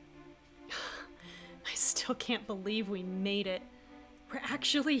 I still can't believe we made it. We're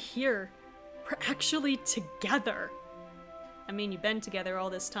actually here. We're actually together. I mean, you've been together all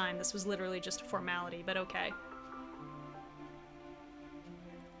this time. This was literally just a formality, but okay.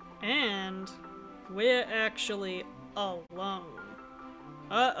 And we're actually alone.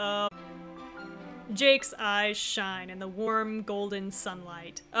 Uh-oh. Jake's eyes shine in the warm, golden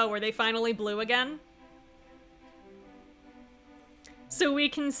sunlight. Oh, were they finally blue again? So we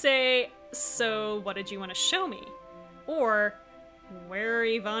can say, so what did you want to show me? Or, where are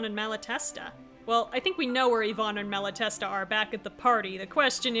Yvonne and Malatesta? Well, I think we know where Yvonne and Malatesta are back at the party. The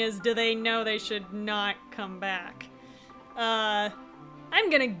question is, do they know they should not come back? I'm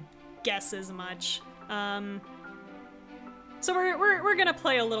gonna guess as much. So we're gonna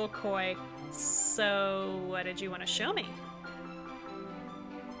play a little coy. So, what did you want to show me?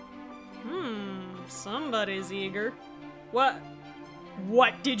 Somebody's eager.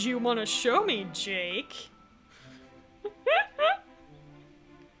 What did you want to show me, Jake?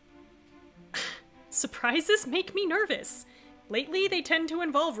 Surprises make me nervous. Lately, they tend to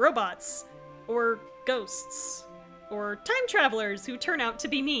involve robots, or ghosts, or time travelers who turn out to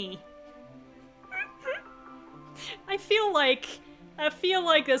be me. I feel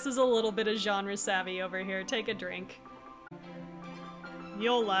like this is a little bit of genre savvy over here. Take a drink.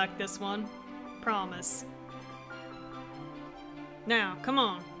 You'll like this one. Promise. Now, come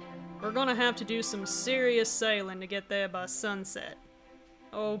on. We're gonna have to do some serious sailing to get there by sunset.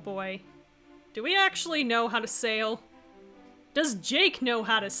 Oh boy. Do we actually know how to sail? Does Jake know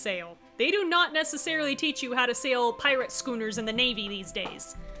how to sail? They do not necessarily teach you how to sail pirate schooners in the Navy these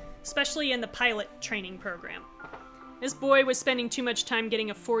days. Especially in the pilot training program. This boy was spending too much time getting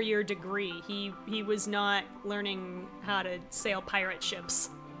a 4-year degree. He was not learning how to sail pirate ships.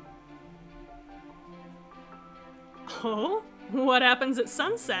 Oh? What happens at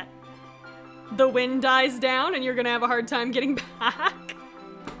sunset? The wind dies down and you're gonna have a hard time getting back?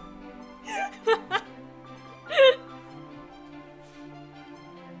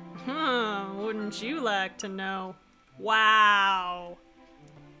 Wouldn't you like to know? Wow.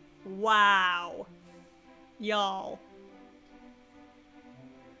 Wow. Y'all.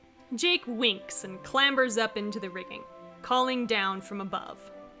 Jake winks and clambers up into the rigging, calling down from above.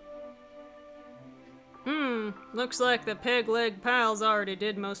 Looks like the peg-leg pals already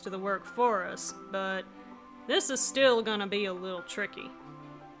did most of the work for us, but this is still gonna be a little tricky.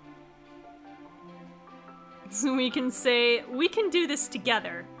 So we can say, we can do this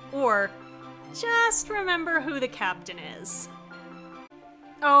together, or just remember who the captain is.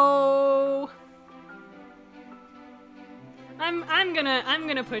 Oh... I'm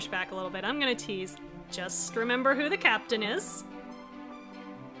gonna push back a little bit. I'm gonna tease. Just remember who the captain is.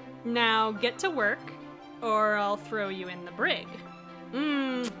 Now get to work, or I'll throw you in the brig.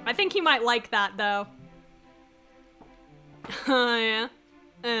 I think he might like that, though. Oh, yeah?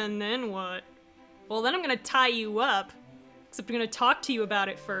 And then what? Well, then I'm gonna tie you up, except I'm gonna talk to you about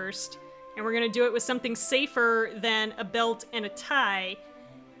it first, and we're gonna do it with something safer than a belt and a tie,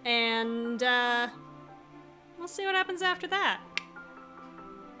 and, we'll see what happens after that.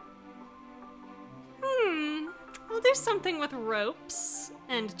 I'll do something with ropes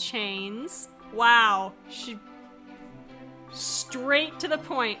and chains. Wow, straight to the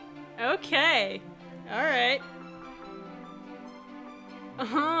point. Okay, alright.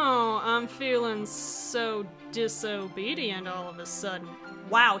 Oh, I'm feeling so disobedient all of a sudden.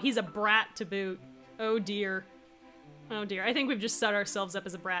 Wow, he's a brat to boot. Oh dear. Oh dear, I think we've just set ourselves up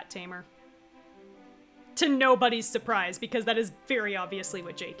as a brat tamer. To nobody's surprise, because that is very obviously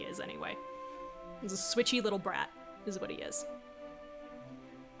what Jake is anyway. He's a switchy little brat, is what he is.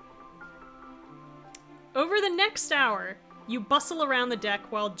 Over the next hour, you bustle around the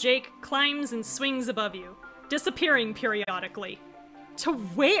deck while Jake climbs and swings above you, disappearing periodically. To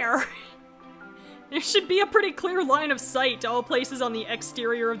where? There should be a pretty clear line of sight to all places on the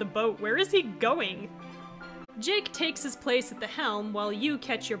exterior of the boat. Where is he going? Jake takes his place at the helm while you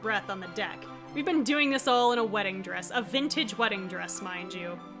catch your breath on the deck. We've been doing this all in a wedding dress, a vintage wedding dress, mind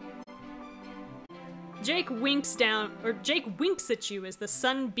you. Jake winks at you as the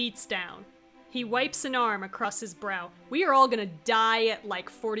sun beats down. He wipes an arm across his brow. We are all gonna die at like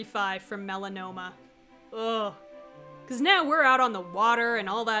 45 from melanoma. Ugh. Because now we're out on the water and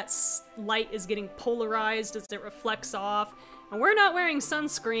all that light is getting polarized as it reflects off, and we're not wearing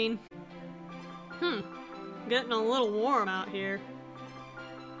sunscreen. Getting a little warm out here.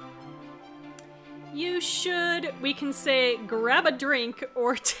 You should, we can say, grab a drink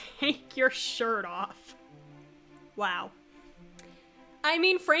or take your shirt off. Wow. I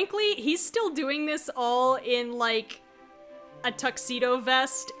mean, frankly, he's still doing this all in, like, a tuxedo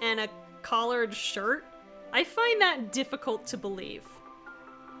vest and a collared shirt. I find that difficult to believe.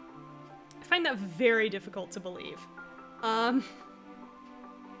 I find that very difficult to believe. But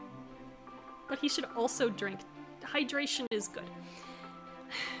he should also drink. Hydration is good.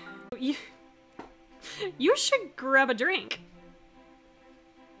 You should grab a drink.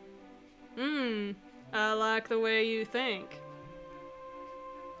 I like the way you think.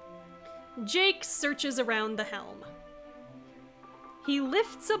 Jake searches around the helm. He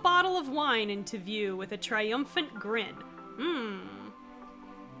lifts a bottle of wine into view with a triumphant grin.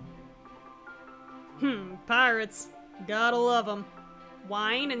 Pirates. Gotta love them.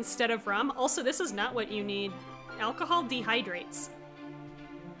 Wine instead of rum? Also, this is not what you need. Alcohol dehydrates.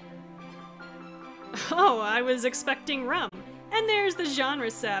 Oh, I was expecting rum. And there's the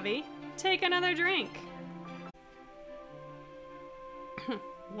genre savvy. Take another drink.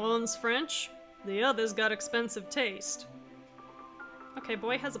 One's French, the other's got expensive taste. Okay,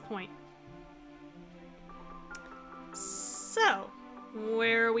 boy has a point. So,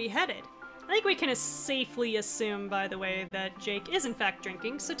 where are we headed? I think we can safely assume, by the way, that Jake is in fact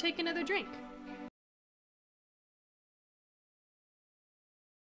drinking, so take another drink.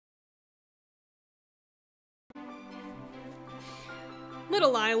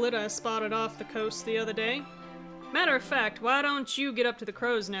 Little islet I spotted off the coast the other day. Matter of fact, why don't you get up to the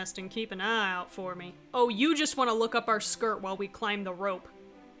crow's nest and keep an eye out for me? Oh, you just want to look up our skirt while we climb the rope.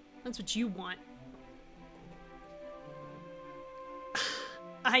 That's what you want.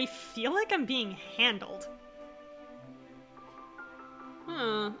 I feel like I'm being handled.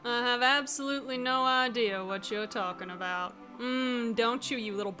 I have absolutely no idea what you're talking about. Don't you,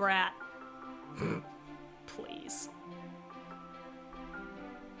 you little brat. Please.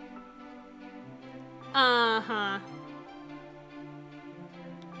 Uh-huh.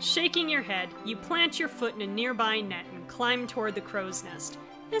 Shaking your head, you plant your foot in a nearby net and climb toward the crow's nest.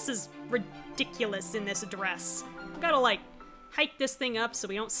 This is ridiculous in this dress. I've gotta, like, hike this thing up so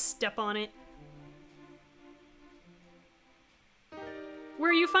we don't step on it.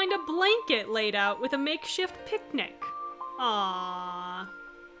 Where you find a blanket laid out with a makeshift picnic. Aww.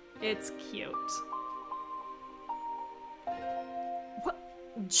 It's cute. What?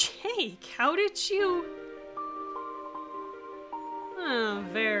 Jake, how did you...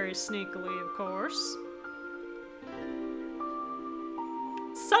 very sneakily, of course.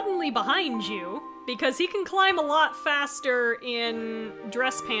 Suddenly behind you, because he can climb a lot faster in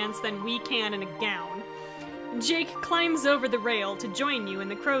dress pants than we can in a gown, Jake climbs over the rail to join you in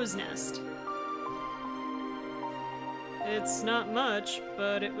the crow's nest. It's not much,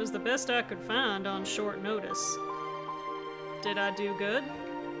 but it was the best I could find on short notice. Did I do good?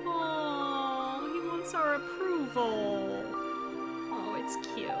 Oh, he wants our approval. Oh, it's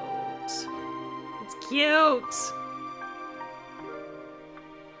cute. It's cute!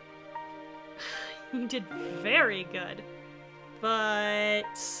 You did very good.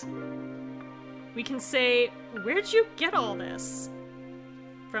 But... we can say, where'd you get all this?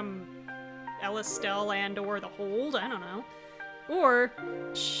 From elyys'tel and or the hold? I don't know. Or,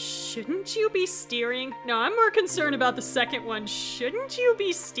 shouldn't you be steering? No, I'm more concerned about the second one. Shouldn't you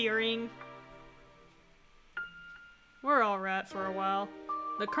be steering? We're alright for a while.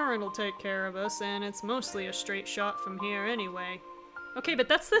 The current will take care of us, and it's mostly a straight shot from here anyway. Okay, but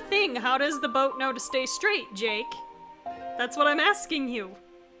that's the thing. How does the boat know to stay straight, Jake? That's what I'm asking you.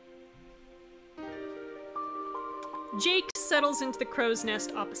 Jake settles into the crow's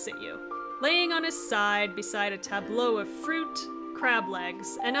nest opposite you, laying on his side beside a tableau of fruit, crab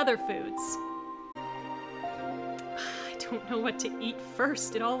legs, and other foods. I don't know what to eat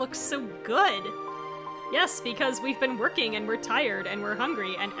first. It all looks so good. Yes, because we've been working and we're tired and we're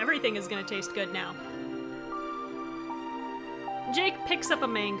hungry and everything is gonna taste good now. Jake picks up a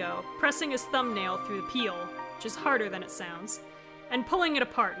mango, pressing his thumbnail through the peel, which is harder than it sounds, and pulling it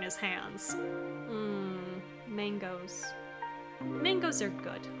apart in his hands. Mangoes. Mangoes are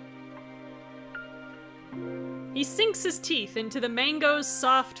good. He sinks his teeth into the mango's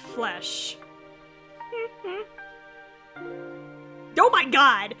soft flesh. Oh my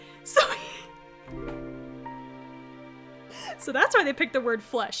god! So that's why they picked the word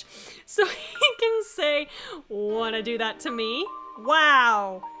flesh. So he can say, wanna do that to me?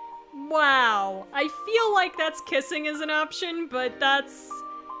 Wow. Wow. I feel like that's kissing as an option, but that's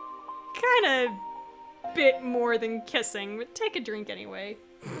kind of bit more than kissing, but take a drink anyway.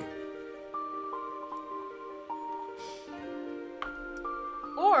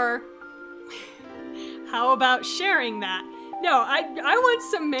 Or, how about sharing that? No, I want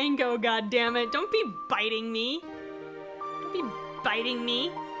some mango, goddammit. Don't be biting me. Don't be biting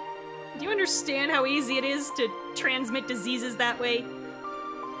me. Do you understand how easy it is to transmit diseases that way?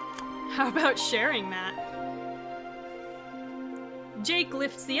 How about sharing that? Jake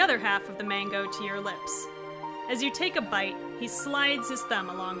lifts the other half of the mango to your lips. As you take a bite, he slides his thumb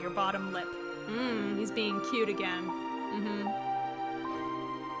along your bottom lip. He's being cute again.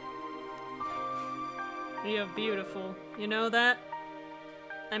 You're beautiful. You know that?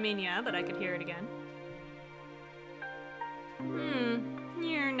 I mean, yeah, but I could hear it again.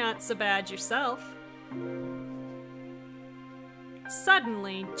 You're not so bad yourself.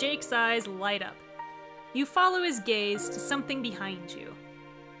 Suddenly, Jake's eyes light up. You follow his gaze to something behind you.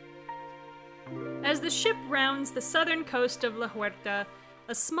 As the ship rounds the southern coast of La Huerta,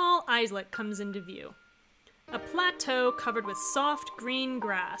 a small islet comes into view. A plateau covered with soft green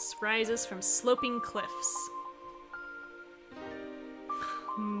grass rises from sloping cliffs.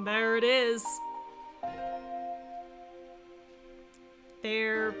 There it is.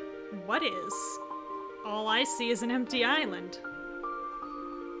 There... what is? All I see is an empty island.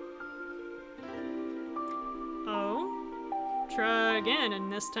 Oh? Try again,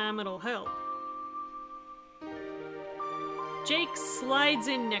 and this time it'll help. Jake slides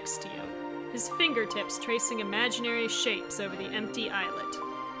in next to you, his fingertips tracing imaginary shapes over the empty islet.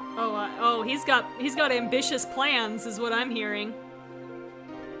 He's got ambitious plans, is what I'm hearing.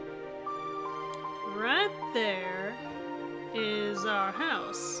 Right there is our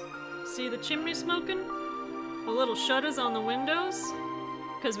house. See the chimney smoking? The little shutters on the windows?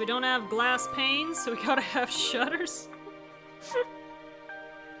 Because we don't have glass panes, so we gotta have shutters.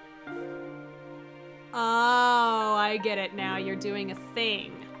 Oh, I get it now. You're doing a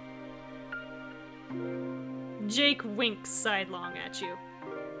thing. Jake winks sidelong at you.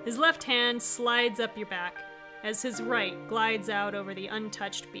 His left hand slides up your back as his right glides out over the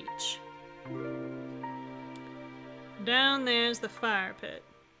untouched beach. Down there's the fire pit.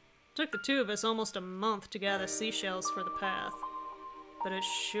 Took the two of us almost a month to gather seashells for the path. But it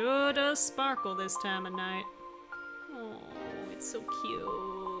sure does sparkle this time of night. Oh, it's so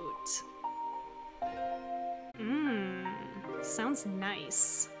cute. Sounds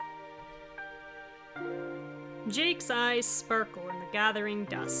nice. Jake's eyes sparkle in the gathering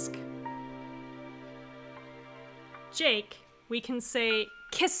dusk. Jake, we can say,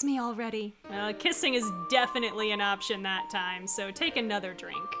 "Kiss me already." Kissing is definitely an option that time, so take another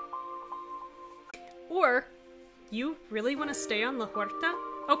drink. Or, you really want to stay on La Huerta?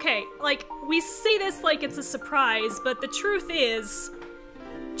 Okay, like, we say this like it's a surprise, but the truth is,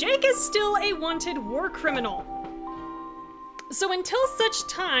 Jake is still a wanted war criminal. So until such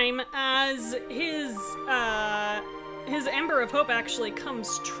time as his Ember of Hope actually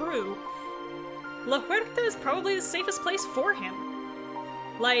comes true, La Huerta is probably the safest place for him.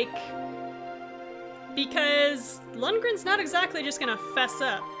 Like, because Lundgren's not exactly just gonna fess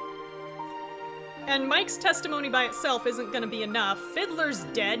up. And Mike's testimony by itself isn't gonna be enough. Fiddler's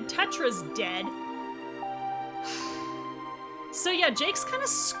dead, Tetra's dead. So yeah, Jake's kinda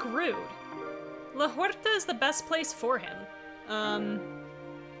screwed. La Huerta is the best place for him.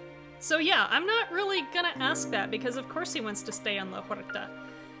 So yeah, I'm not really gonna ask that because of course he wants to stay on La Huerta.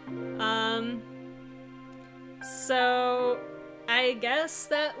 So I guess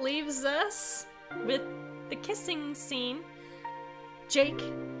that leaves us with the kissing scene. Jake,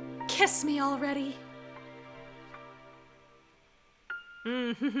 kiss me already.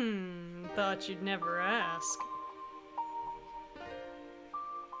 Thought you'd never ask.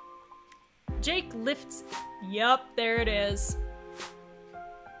 Jake lifts... Yup, there it is.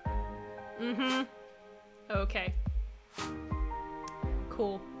 Okay.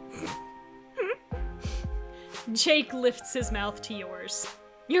 Cool. Jake lifts his mouth to yours.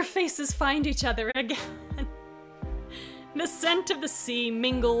 Your faces find each other again. The scent of the sea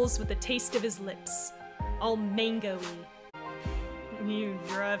mingles with the taste of his lips, all mango-y. You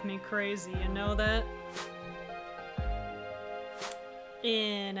drive me crazy, you know that?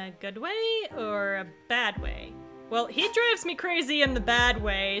 In a good way or a bad way? Well, he drives me crazy in the bad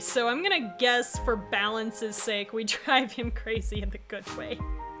way, so I'm gonna guess for balance's sake we drive him crazy in the good way.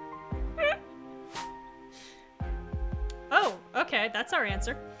 Oh, okay, that's our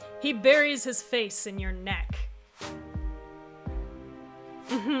answer. He buries his face in your neck.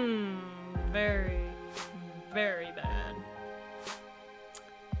 Very, very bad.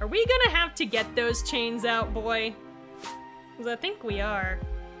 Are we gonna have to get those chains out, boy? Because I think we are.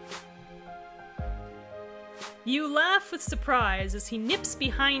 You laugh with surprise as he nips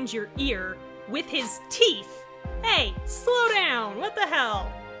behind your ear with his teeth. Hey, slow down, what the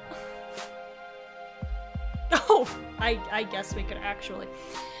hell? Oh, I guess we could actually.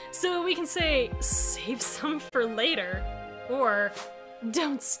 So we can say, save some for later. Or,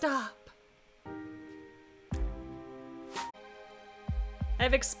 don't stop.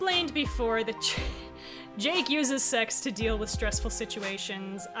 I've explained before that Jake uses sex to deal with stressful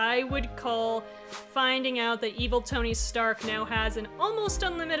situations. I would call finding out that evil Tony Stark now has an almost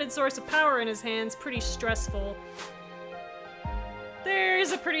unlimited source of power in his hands pretty stressful.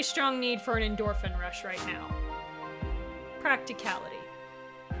 There's a pretty strong need for an endorphin rush right now. Practicality.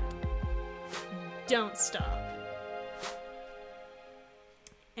 Don't stop.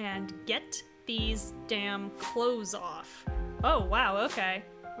 And get these damn clothes off. Oh, wow, okay.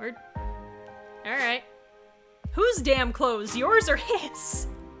 We're... Alright. Whose damn clothes? Yours or his?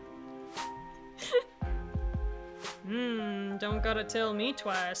 Don't gotta tell me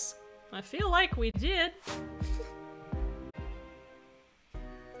twice. I feel like we did.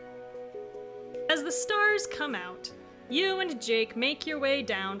 As the stars come out, you and Jake make your way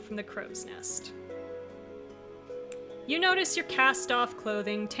down from the crow's nest. You notice your cast-off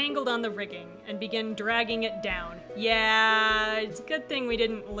clothing tangled on the rigging and begin dragging it down. Yeah, it's a good thing we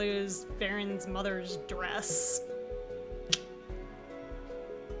didn't lose Baron's mother's dress.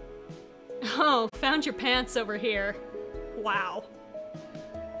 Oh, found your pants over here. Wow.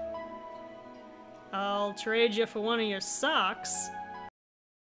 I'll trade you for one of your socks.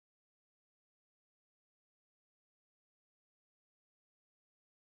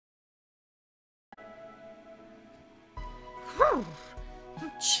 Whew.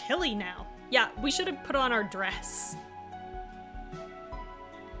 I'm chilly now. Yeah, we should have put on our dress.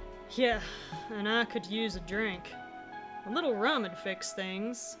 Yeah, and I could use a drink. A little rum would fix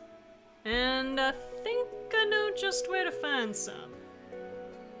things. And I think I know just where to find some.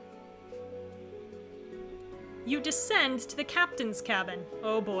 You descend to the captain's cabin.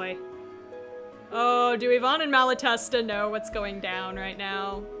 Oh boy. Oh, do Yvonne and Malatesta know what's going down right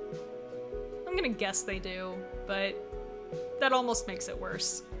now? I'm gonna guess they do, but that almost makes it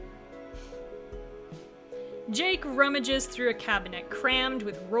worse. Jake rummages through a cabinet crammed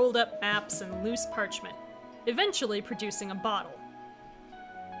with rolled up maps and loose parchment, eventually producing a bottle.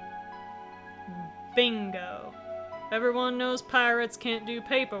 Bingo. Everyone knows pirates can't do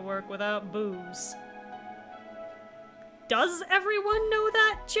paperwork without booze. Does everyone know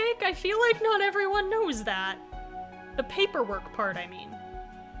that, Jake? I feel like not everyone knows that. The paperwork part, I mean.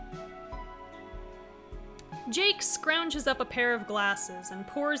 Jake scrounges up a pair of glasses and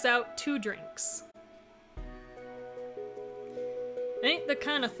pours out 2 drinks. Ain't the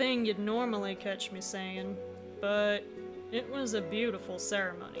kind of thing you'd normally catch me saying, but it was a beautiful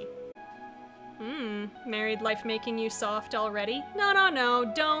ceremony. Married life making you soft already?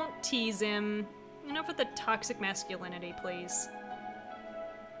 No, don't tease him. Enough with the toxic masculinity, please.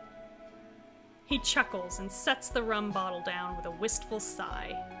 He chuckles and sets the rum bottle down with a wistful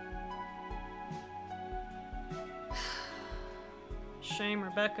sigh. Shame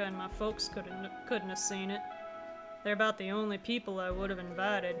Rebecca and my folks couldn't have seen it. They're about the only people I would have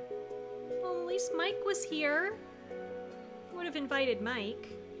invited. Well, at least Mike was here. Would have invited Mike.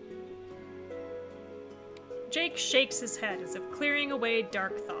 Jake shakes his head as if clearing away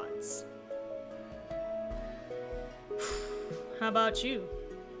dark thoughts. How about you?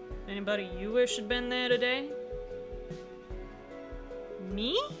 Anybody you wish had been there today?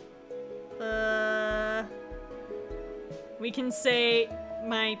 Me? We can say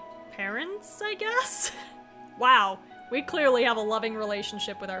my parents, I guess? Wow, we clearly have a loving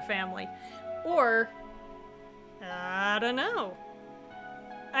relationship with our family. Or, I don't know.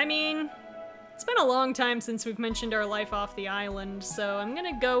 I mean, it's been a long time since we've mentioned our life off the island, so I'm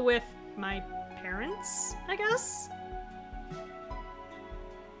gonna go with my parents, I guess?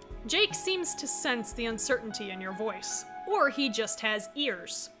 Jake seems to sense the uncertainty in your voice, or he just has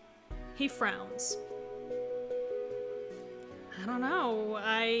ears. He frowns. I don't know,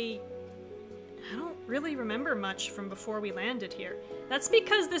 I don't really remember much from before we landed here. That's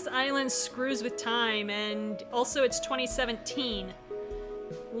because this island screws with time, and also it's 2017.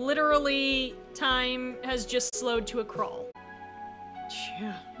 Literally, time has just slowed to a crawl.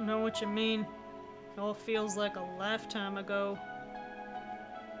 Yeah, I know what you mean. It all feels like a lifetime ago.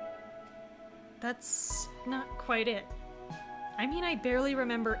 That's not quite it. I mean, I barely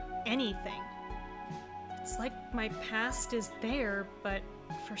remember anything. It's like my past is there, but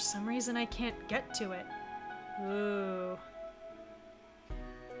for some reason I can't get to it. Ooh.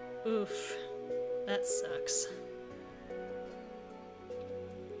 Oof. That sucks.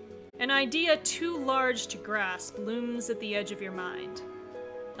 An idea too large to grasp looms at the edge of your mind.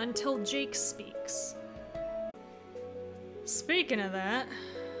 Until Jake speaks. Speaking of that,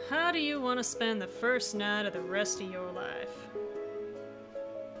 how do you want to spend the first night of the rest of your life?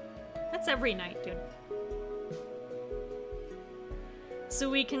 That's every night, dude. So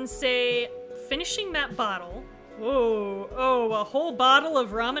we can say, finishing that bottle. Whoa, oh, a whole bottle of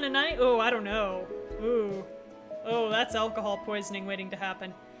ramen a night? Oh, I don't know. Ooh. Oh, that's alcohol poisoning waiting to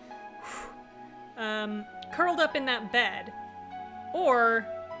happen. Curled up in that bed. Or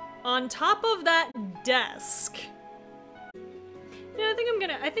on top of that desk. Yeah,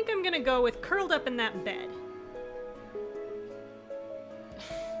 I think I'm gonna go with curled up in that bed.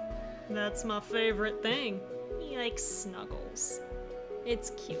 That's my favorite thing. He likes snuggles.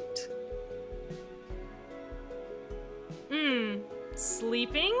 It's cute.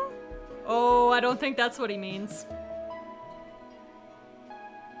 Sleeping? Oh, I don't think that's what he means.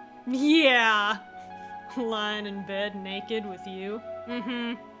 Yeah. Lying in bed naked with you.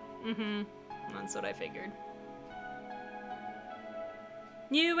 That's what I figured.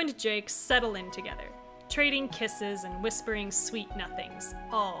 You and Jake settle in together, trading kisses and whispering sweet nothings.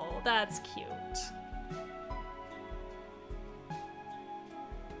 Oh, that's cute.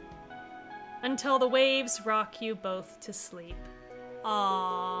 Until the waves rock you both to sleep.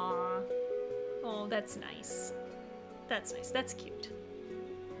 Aww. Oh, that's nice. That's nice. That's cute.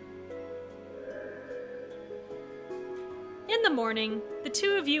 In the morning, the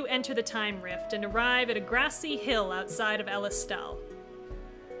two of you enter the time rift and arrive at a grassy hill outside of elyys'tel.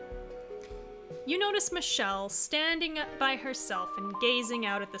 You notice Michelle standing up by herself and gazing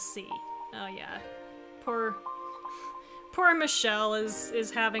out at the sea. Oh yeah. Poor Michelle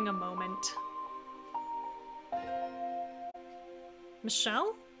is having a moment.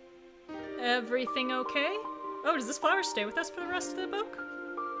 Michelle? Everything okay? Oh, does this flower stay with us for the rest of the book?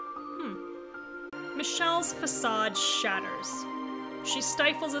 Michelle's facade shatters. She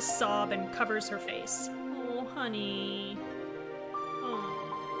stifles a sob and covers her face. Oh, honey.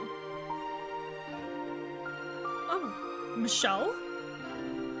 Oh, Michelle?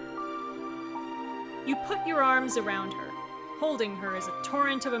 You put your arms around her, holding her as a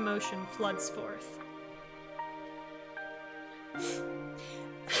torrent of emotion floods forth.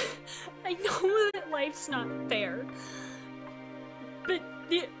 I know that life's not fair, but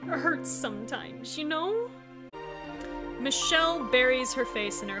it hurts sometimes, you know? Michelle buries her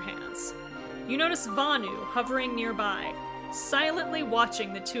face in her hands. You notice Vanu hovering nearby, silently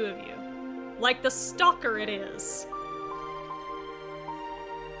watching the two of you, like the stalker it is.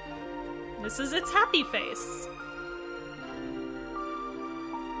 This is its happy face.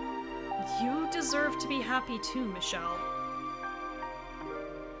 You deserve to be happy too, Michelle.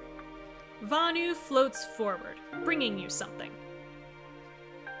 Vanu floats forward, bringing you something.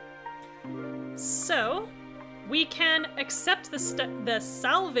 So, we can accept the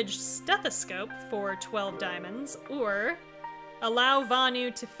salvaged stethoscope for 12 diamonds, or allow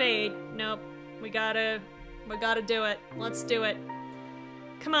Vanu to fade. Nope, we gotta do it. Let's do it.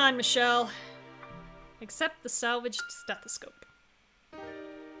 Come on, Michelle. Accept the salvaged stethoscope.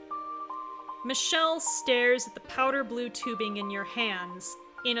 Michelle stares at the powder blue tubing in your hands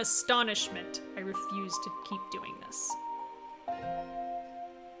in astonishment. I refuse to keep doing this.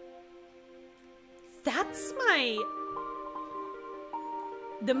 That's my...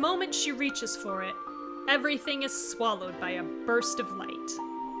 The moment she reaches for it, everything is swallowed by a burst of light.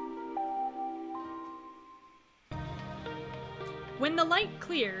 When the light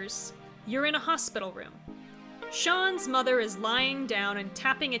clears, you're in a hospital room. Sean's mother is lying down and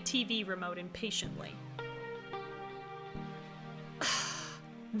tapping a TV remote impatiently.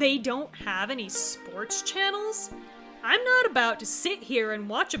 They don't have any sports channels? I'm not about to sit here and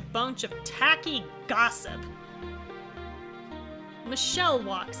watch a bunch of tacky gossip. Michelle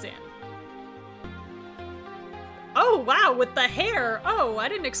walks in. Oh wow, with the hair! Oh, I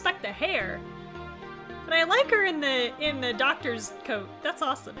didn't expect the hair. But I like her in the doctor's coat. That's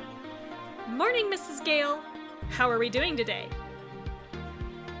awesome. Morning, Mrs. Gale. How are we doing today?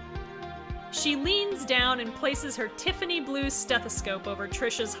 She leans down and places her Tiffany blue stethoscope over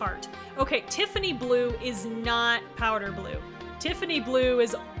Trisha's heart. Okay, Tiffany blue is not powder blue. Tiffany blue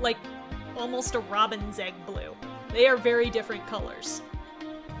is like almost a robin's egg blue. They are very different colors.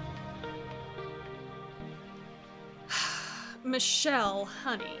 Michelle,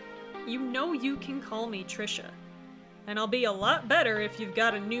 honey, you know you can call me Trisha. And I'll be a lot better if you've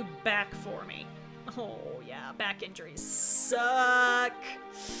got a new back for me. Oh yeah, back injuries suck.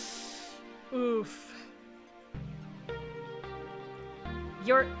 Oof.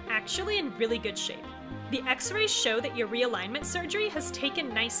 You're actually in really good shape. The x-rays show that your realignment surgery has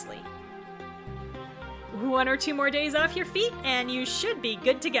taken nicely. 1 or 2 more days off your feet and you should be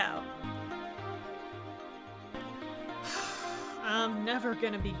good to go. I'm never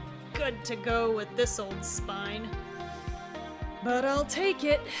gonna be good to go with this old spine. But I'll take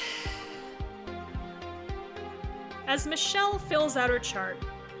it. As Michelle fills out her chart,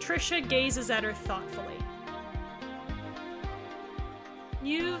 Trisha gazes at her thoughtfully.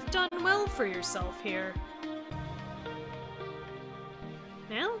 You've done well for yourself here.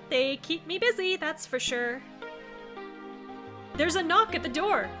 Well, they keep me busy, that's for sure. There's a knock at the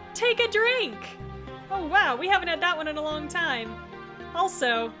door. Take a drink! Oh wow, we haven't had that one in a long time.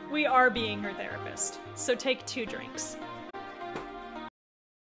 Also, we are being her therapist, so take 2 drinks.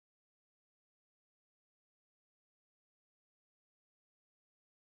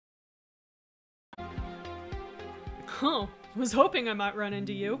 Oh, was hoping I might run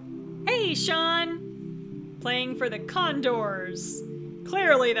into you. Hey, Sean! Playing for the Condors.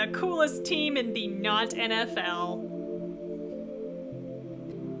 Clearly the coolest team in the not NFL.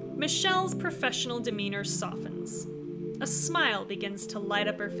 Michelle's professional demeanor softens. A smile begins to light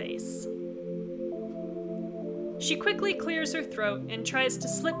up her face. She quickly clears her throat and tries to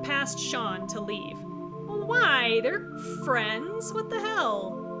slip past Sean to leave. Why? They're friends? What the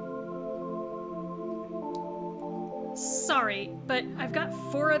hell? Sorry, but I've got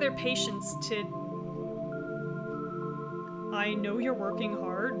 4 other patients to... I know you're working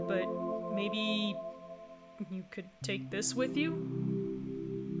hard, but maybe you could take this with you?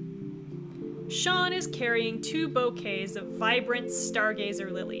 Sean is carrying 2 bouquets of vibrant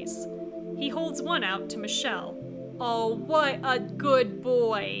stargazer lilies. He holds one out to Michelle. Oh, what a good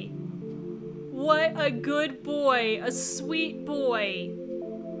boy. What a good boy, a sweet boy.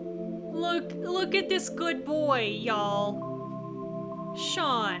 Look at this good boy, y'all.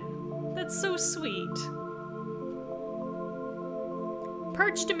 Sean, that's so sweet.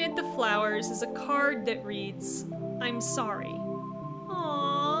 Perched amid the flowers is a card that reads, I'm sorry.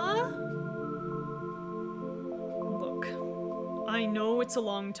 Aww. Look, I know it's a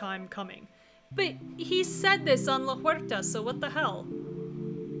long time coming, but he said this on La Huerta, so what the hell?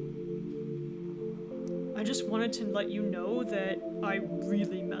 I just wanted to let you know that I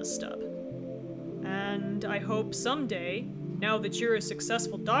really messed up. And I hope someday, now that you're a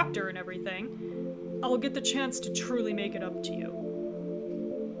successful doctor and everything, I'll get the chance to truly make it up to you.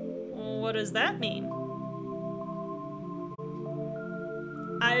 What does that mean?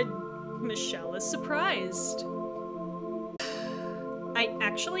 Michelle is surprised. I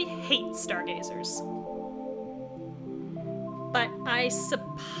actually hate stargazers. But I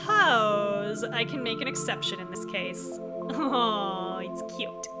suppose I can make an exception in this case. Oh, it's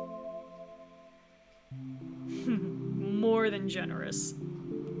cute. More than generous.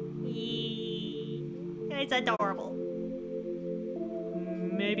 It's adorable.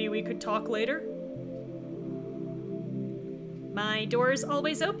 Maybe we could talk later? My door's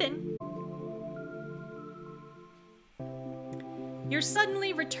always open. You're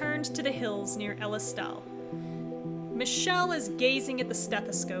suddenly returned to the hills near elyys'tel. Michelle is gazing at the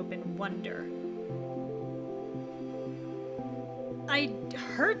stethoscope in wonder. I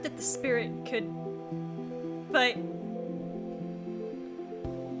heard that the spirit could... but...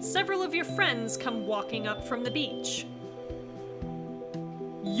 Several of your friends come walking up from the beach.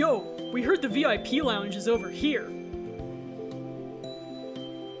 Yo, we heard the VIP lounge is over here.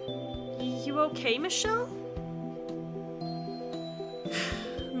 You okay, Michelle?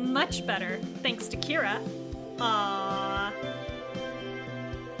 Much better, thanks to Kira. Aww.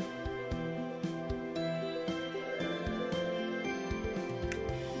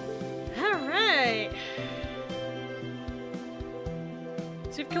 Alright.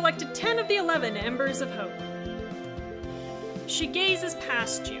 So you've collected 10 of the 11 Embers of Hope. She gazes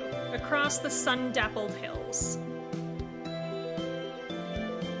past you, across the sun-dappled hills.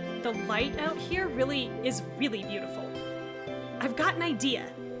 The light out here is really beautiful. I've got an idea.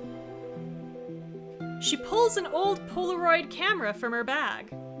 She pulls an old Polaroid camera from her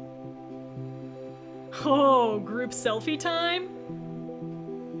bag. Oh, group selfie time?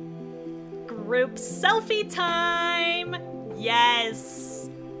 Group selfie time! Yes!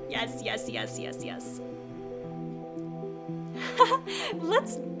 Yes, yes, yes, yes, yes.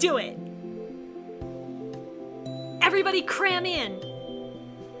 Let's do it! Everybody cram in!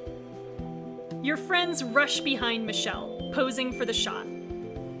 Your friends rush behind Michelle, posing for the shot.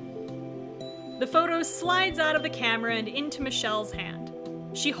 The photo slides out of the camera and into Michelle's hand.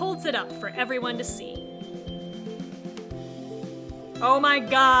 She holds it up for everyone to see. Oh my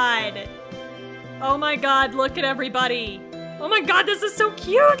god! Oh my god, look at everybody! Oh my god, this is so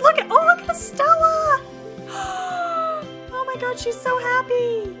cute! Look at Estella! Oh my god, she's so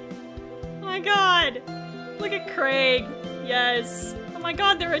happy! Oh my god! Look at Craig! Yes! Oh my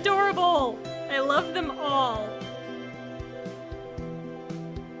god, they're adorable! I love them all!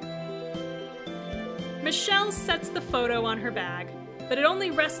 Michelle sets the photo on her bag, but it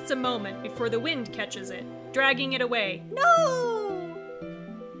only rests a moment before the wind catches it, dragging it away. No!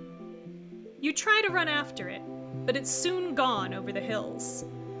 You try to run after it, but it's soon gone over the hills.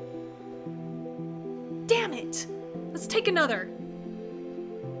 Damn it! Let's take another.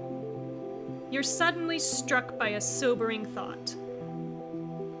 You're suddenly struck by a sobering thought.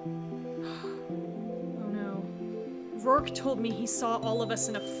 Oh no. Rourke told me he saw all of us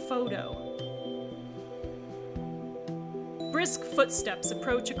in a photo. Brisk footsteps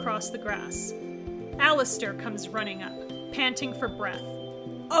approach across the grass. Alistair comes running up, panting for breath.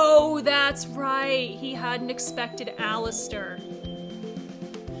 Oh, that's right. He hadn't expected Alistair.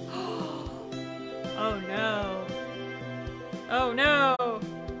 Oh no. Oh no.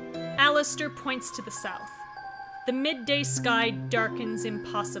 Alistair points to the south. The midday sky darkens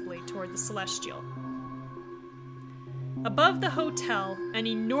impossibly toward the celestial. Above the hotel, an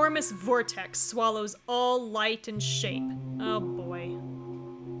enormous vortex swallows all light and shape. Oh boy.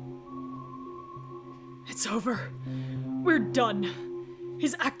 It's over. We're done.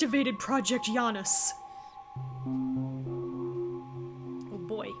 He's activated Project Janus. Oh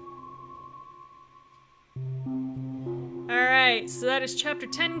boy. Alright, so that is chapter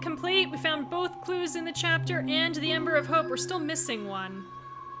 10 complete. We found both clues in the chapter and the Ember of Hope. We're still missing one.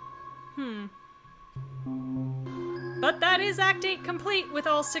 But that is Act 8 complete with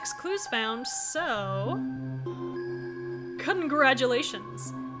all 6 clues found, so...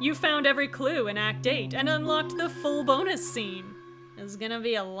 Congratulations! You found every clue in Act 8 and unlocked the full bonus scene. It's gonna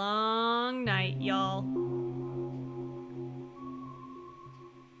be a long night, y'all.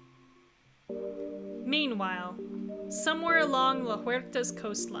 Meanwhile, somewhere along La Huerta's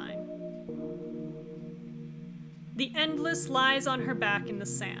coastline, the Endless lies on her back in the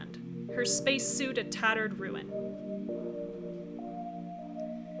sand, her spacesuit a tattered ruin.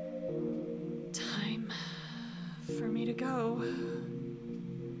 Time for me to go.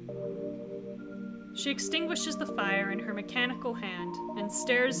 She extinguishes the fire in her mechanical hand and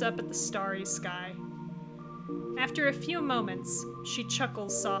stares up at the starry sky. After a few moments, she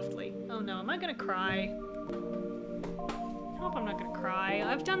chuckles softly. Oh no, am I gonna cry? I hope I'm not gonna cry.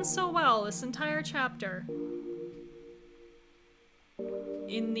 I've done so well this entire chapter.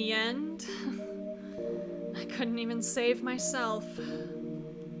 In the end, I couldn't even save myself.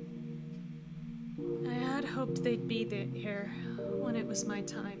 I had hoped they'd be here when it was my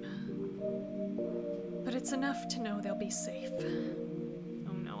time. But it's enough to know they'll be safe.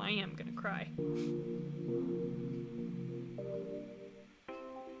 Oh no, I am gonna cry.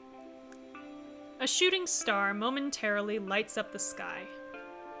 A shooting star momentarily lights up the sky.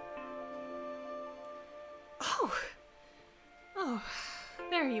 Oh,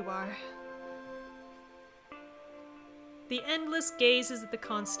 there you are. The Endless gazes at the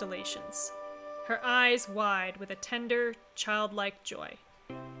constellations, her eyes wide with a tender, childlike joy.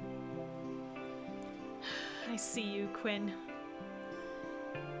 I see you, Quinn.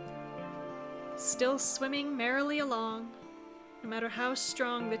 Still swimming merrily along, no matter how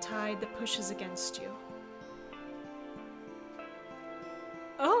strong the tide that pushes against you.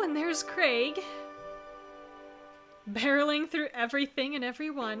 Oh, and there's Craig. Barreling through everything and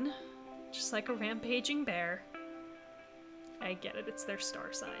everyone, just like a rampaging bear. I get it, it's their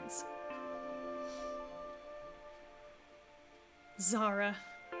star signs. Zara.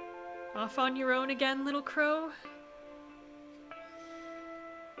 Off on your own again, little crow?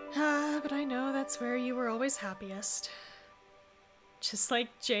 But I know that's where you were always happiest. Just like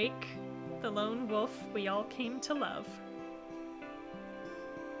Jake, the lone wolf we all came to love.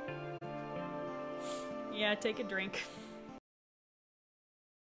 Yeah, take a drink.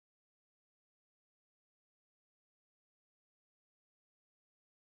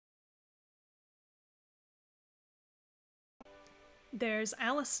 There's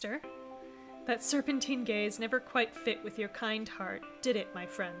Alistair. That serpentine gaze never quite fit with your kind heart, did it, my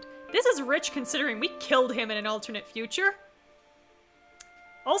friend? This is rich considering we killed him in an alternate future.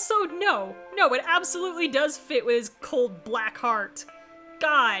 Also, no, it absolutely does fit with his cold black heart.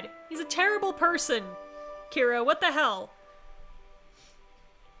 God, he's a terrible person. Kira, what the hell?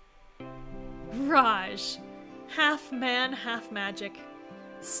 Raj, half man, half magic,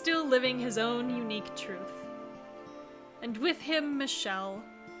 still living his own unique truth. And with him, Michelle,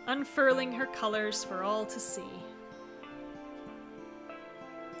 unfurling her colors for all to see.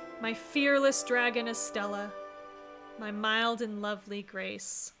 My fearless dragon Estella, my mild and lovely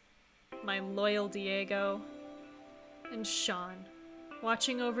Grace, my loyal Diego, and Sean,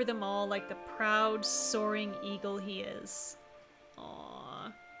 watching over them all like the proud, soaring eagle he is.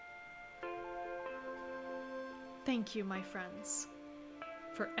 Aww. Thank you, my friends,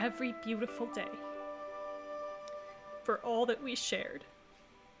 for every beautiful day. for all that we shared.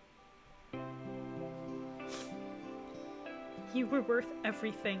 You were worth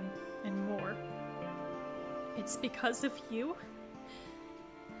everything and more. It's because of you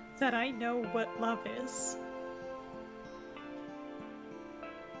that I know what love is.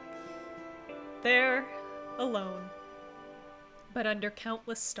 There, alone, but under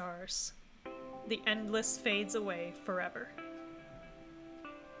countless stars, the endless fades away forever.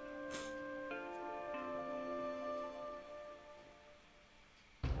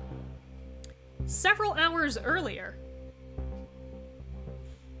 Several hours earlier,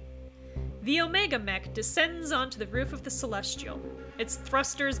 the Omega Mech descends onto the roof of the Celestial, its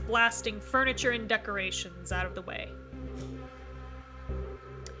thrusters blasting furniture and decorations out of the way.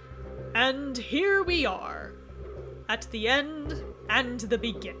 And here we are, at the end and the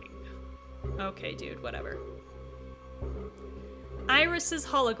beginning. Okay, dude, whatever. Iris's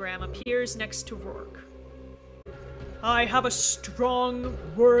hologram appears next to Rourke. I have a strong,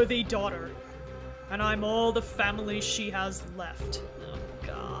 worthy daughter, and I'm all the family she has left. Oh,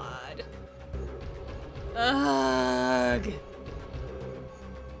 God. Ugh.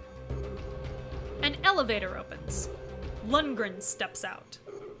 An elevator opens. Lundgren steps out.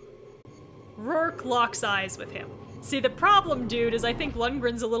 Rourke locks eyes with him. See, the problem, dude, is I think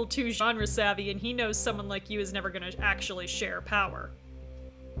Lundgren's a little too genre savvy, and he knows someone like you is never gonna actually share power.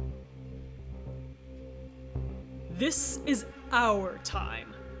 This is our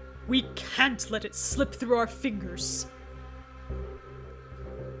time. We can't let it slip through our fingers.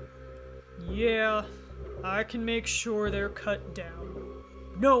 Yeah, I can make sure they're cut down.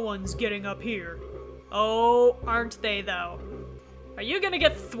 No one's getting up here. Oh, aren't they, though? Are you gonna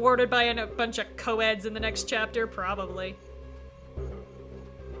get thwarted by a bunch of co-eds in the next chapter? Probably.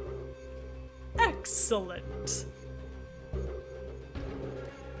 Excellent.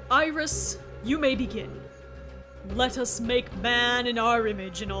 Iris, you may begin. Let us make man in our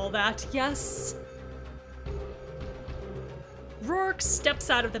image and all that, yes? Rourke steps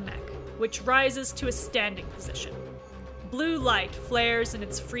out of the mech, which rises to a standing position. Blue light flares in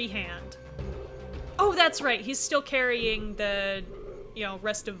its free hand. Oh, that's right, he's still carrying the,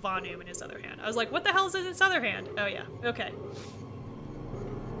 rest of Vanu in his other hand. I was like, what the hell is in his other hand? Oh yeah, okay.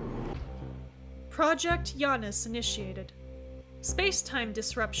 Project Janus initiated. Space-time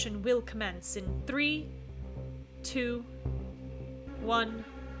disruption will commence in 3, 2, 1.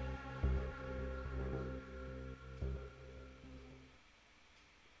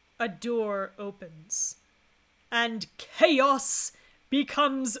 A door opens, and chaos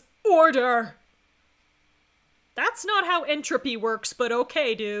becomes order. That's not how entropy works, but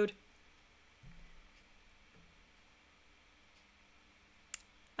okay, dude.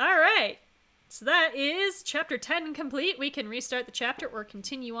 Alright, so that is chapter 10 complete. We can restart the chapter or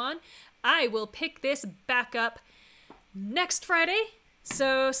continue on. I will pick this back up next Friday.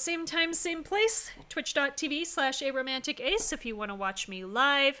 So same time, same place, twitch.tv/aromanticace if you want to watch me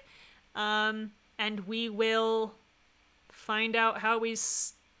live. And we will find out how we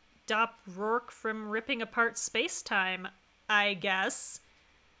stop Rourke from ripping apart space-time, I guess.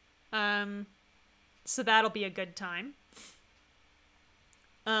 So that'll be a good time.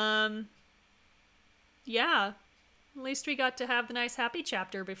 Yeah. At least we got to have the nice happy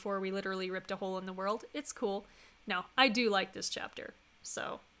chapter before we literally ripped a hole in the world. It's cool. No, I do like this chapter.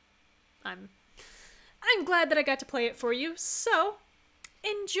 So, I'm glad that I got to play it for you. So,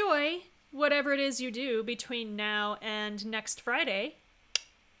 enjoy whatever it is you do between now and next Friday.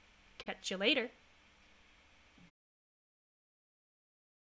 Catch you later.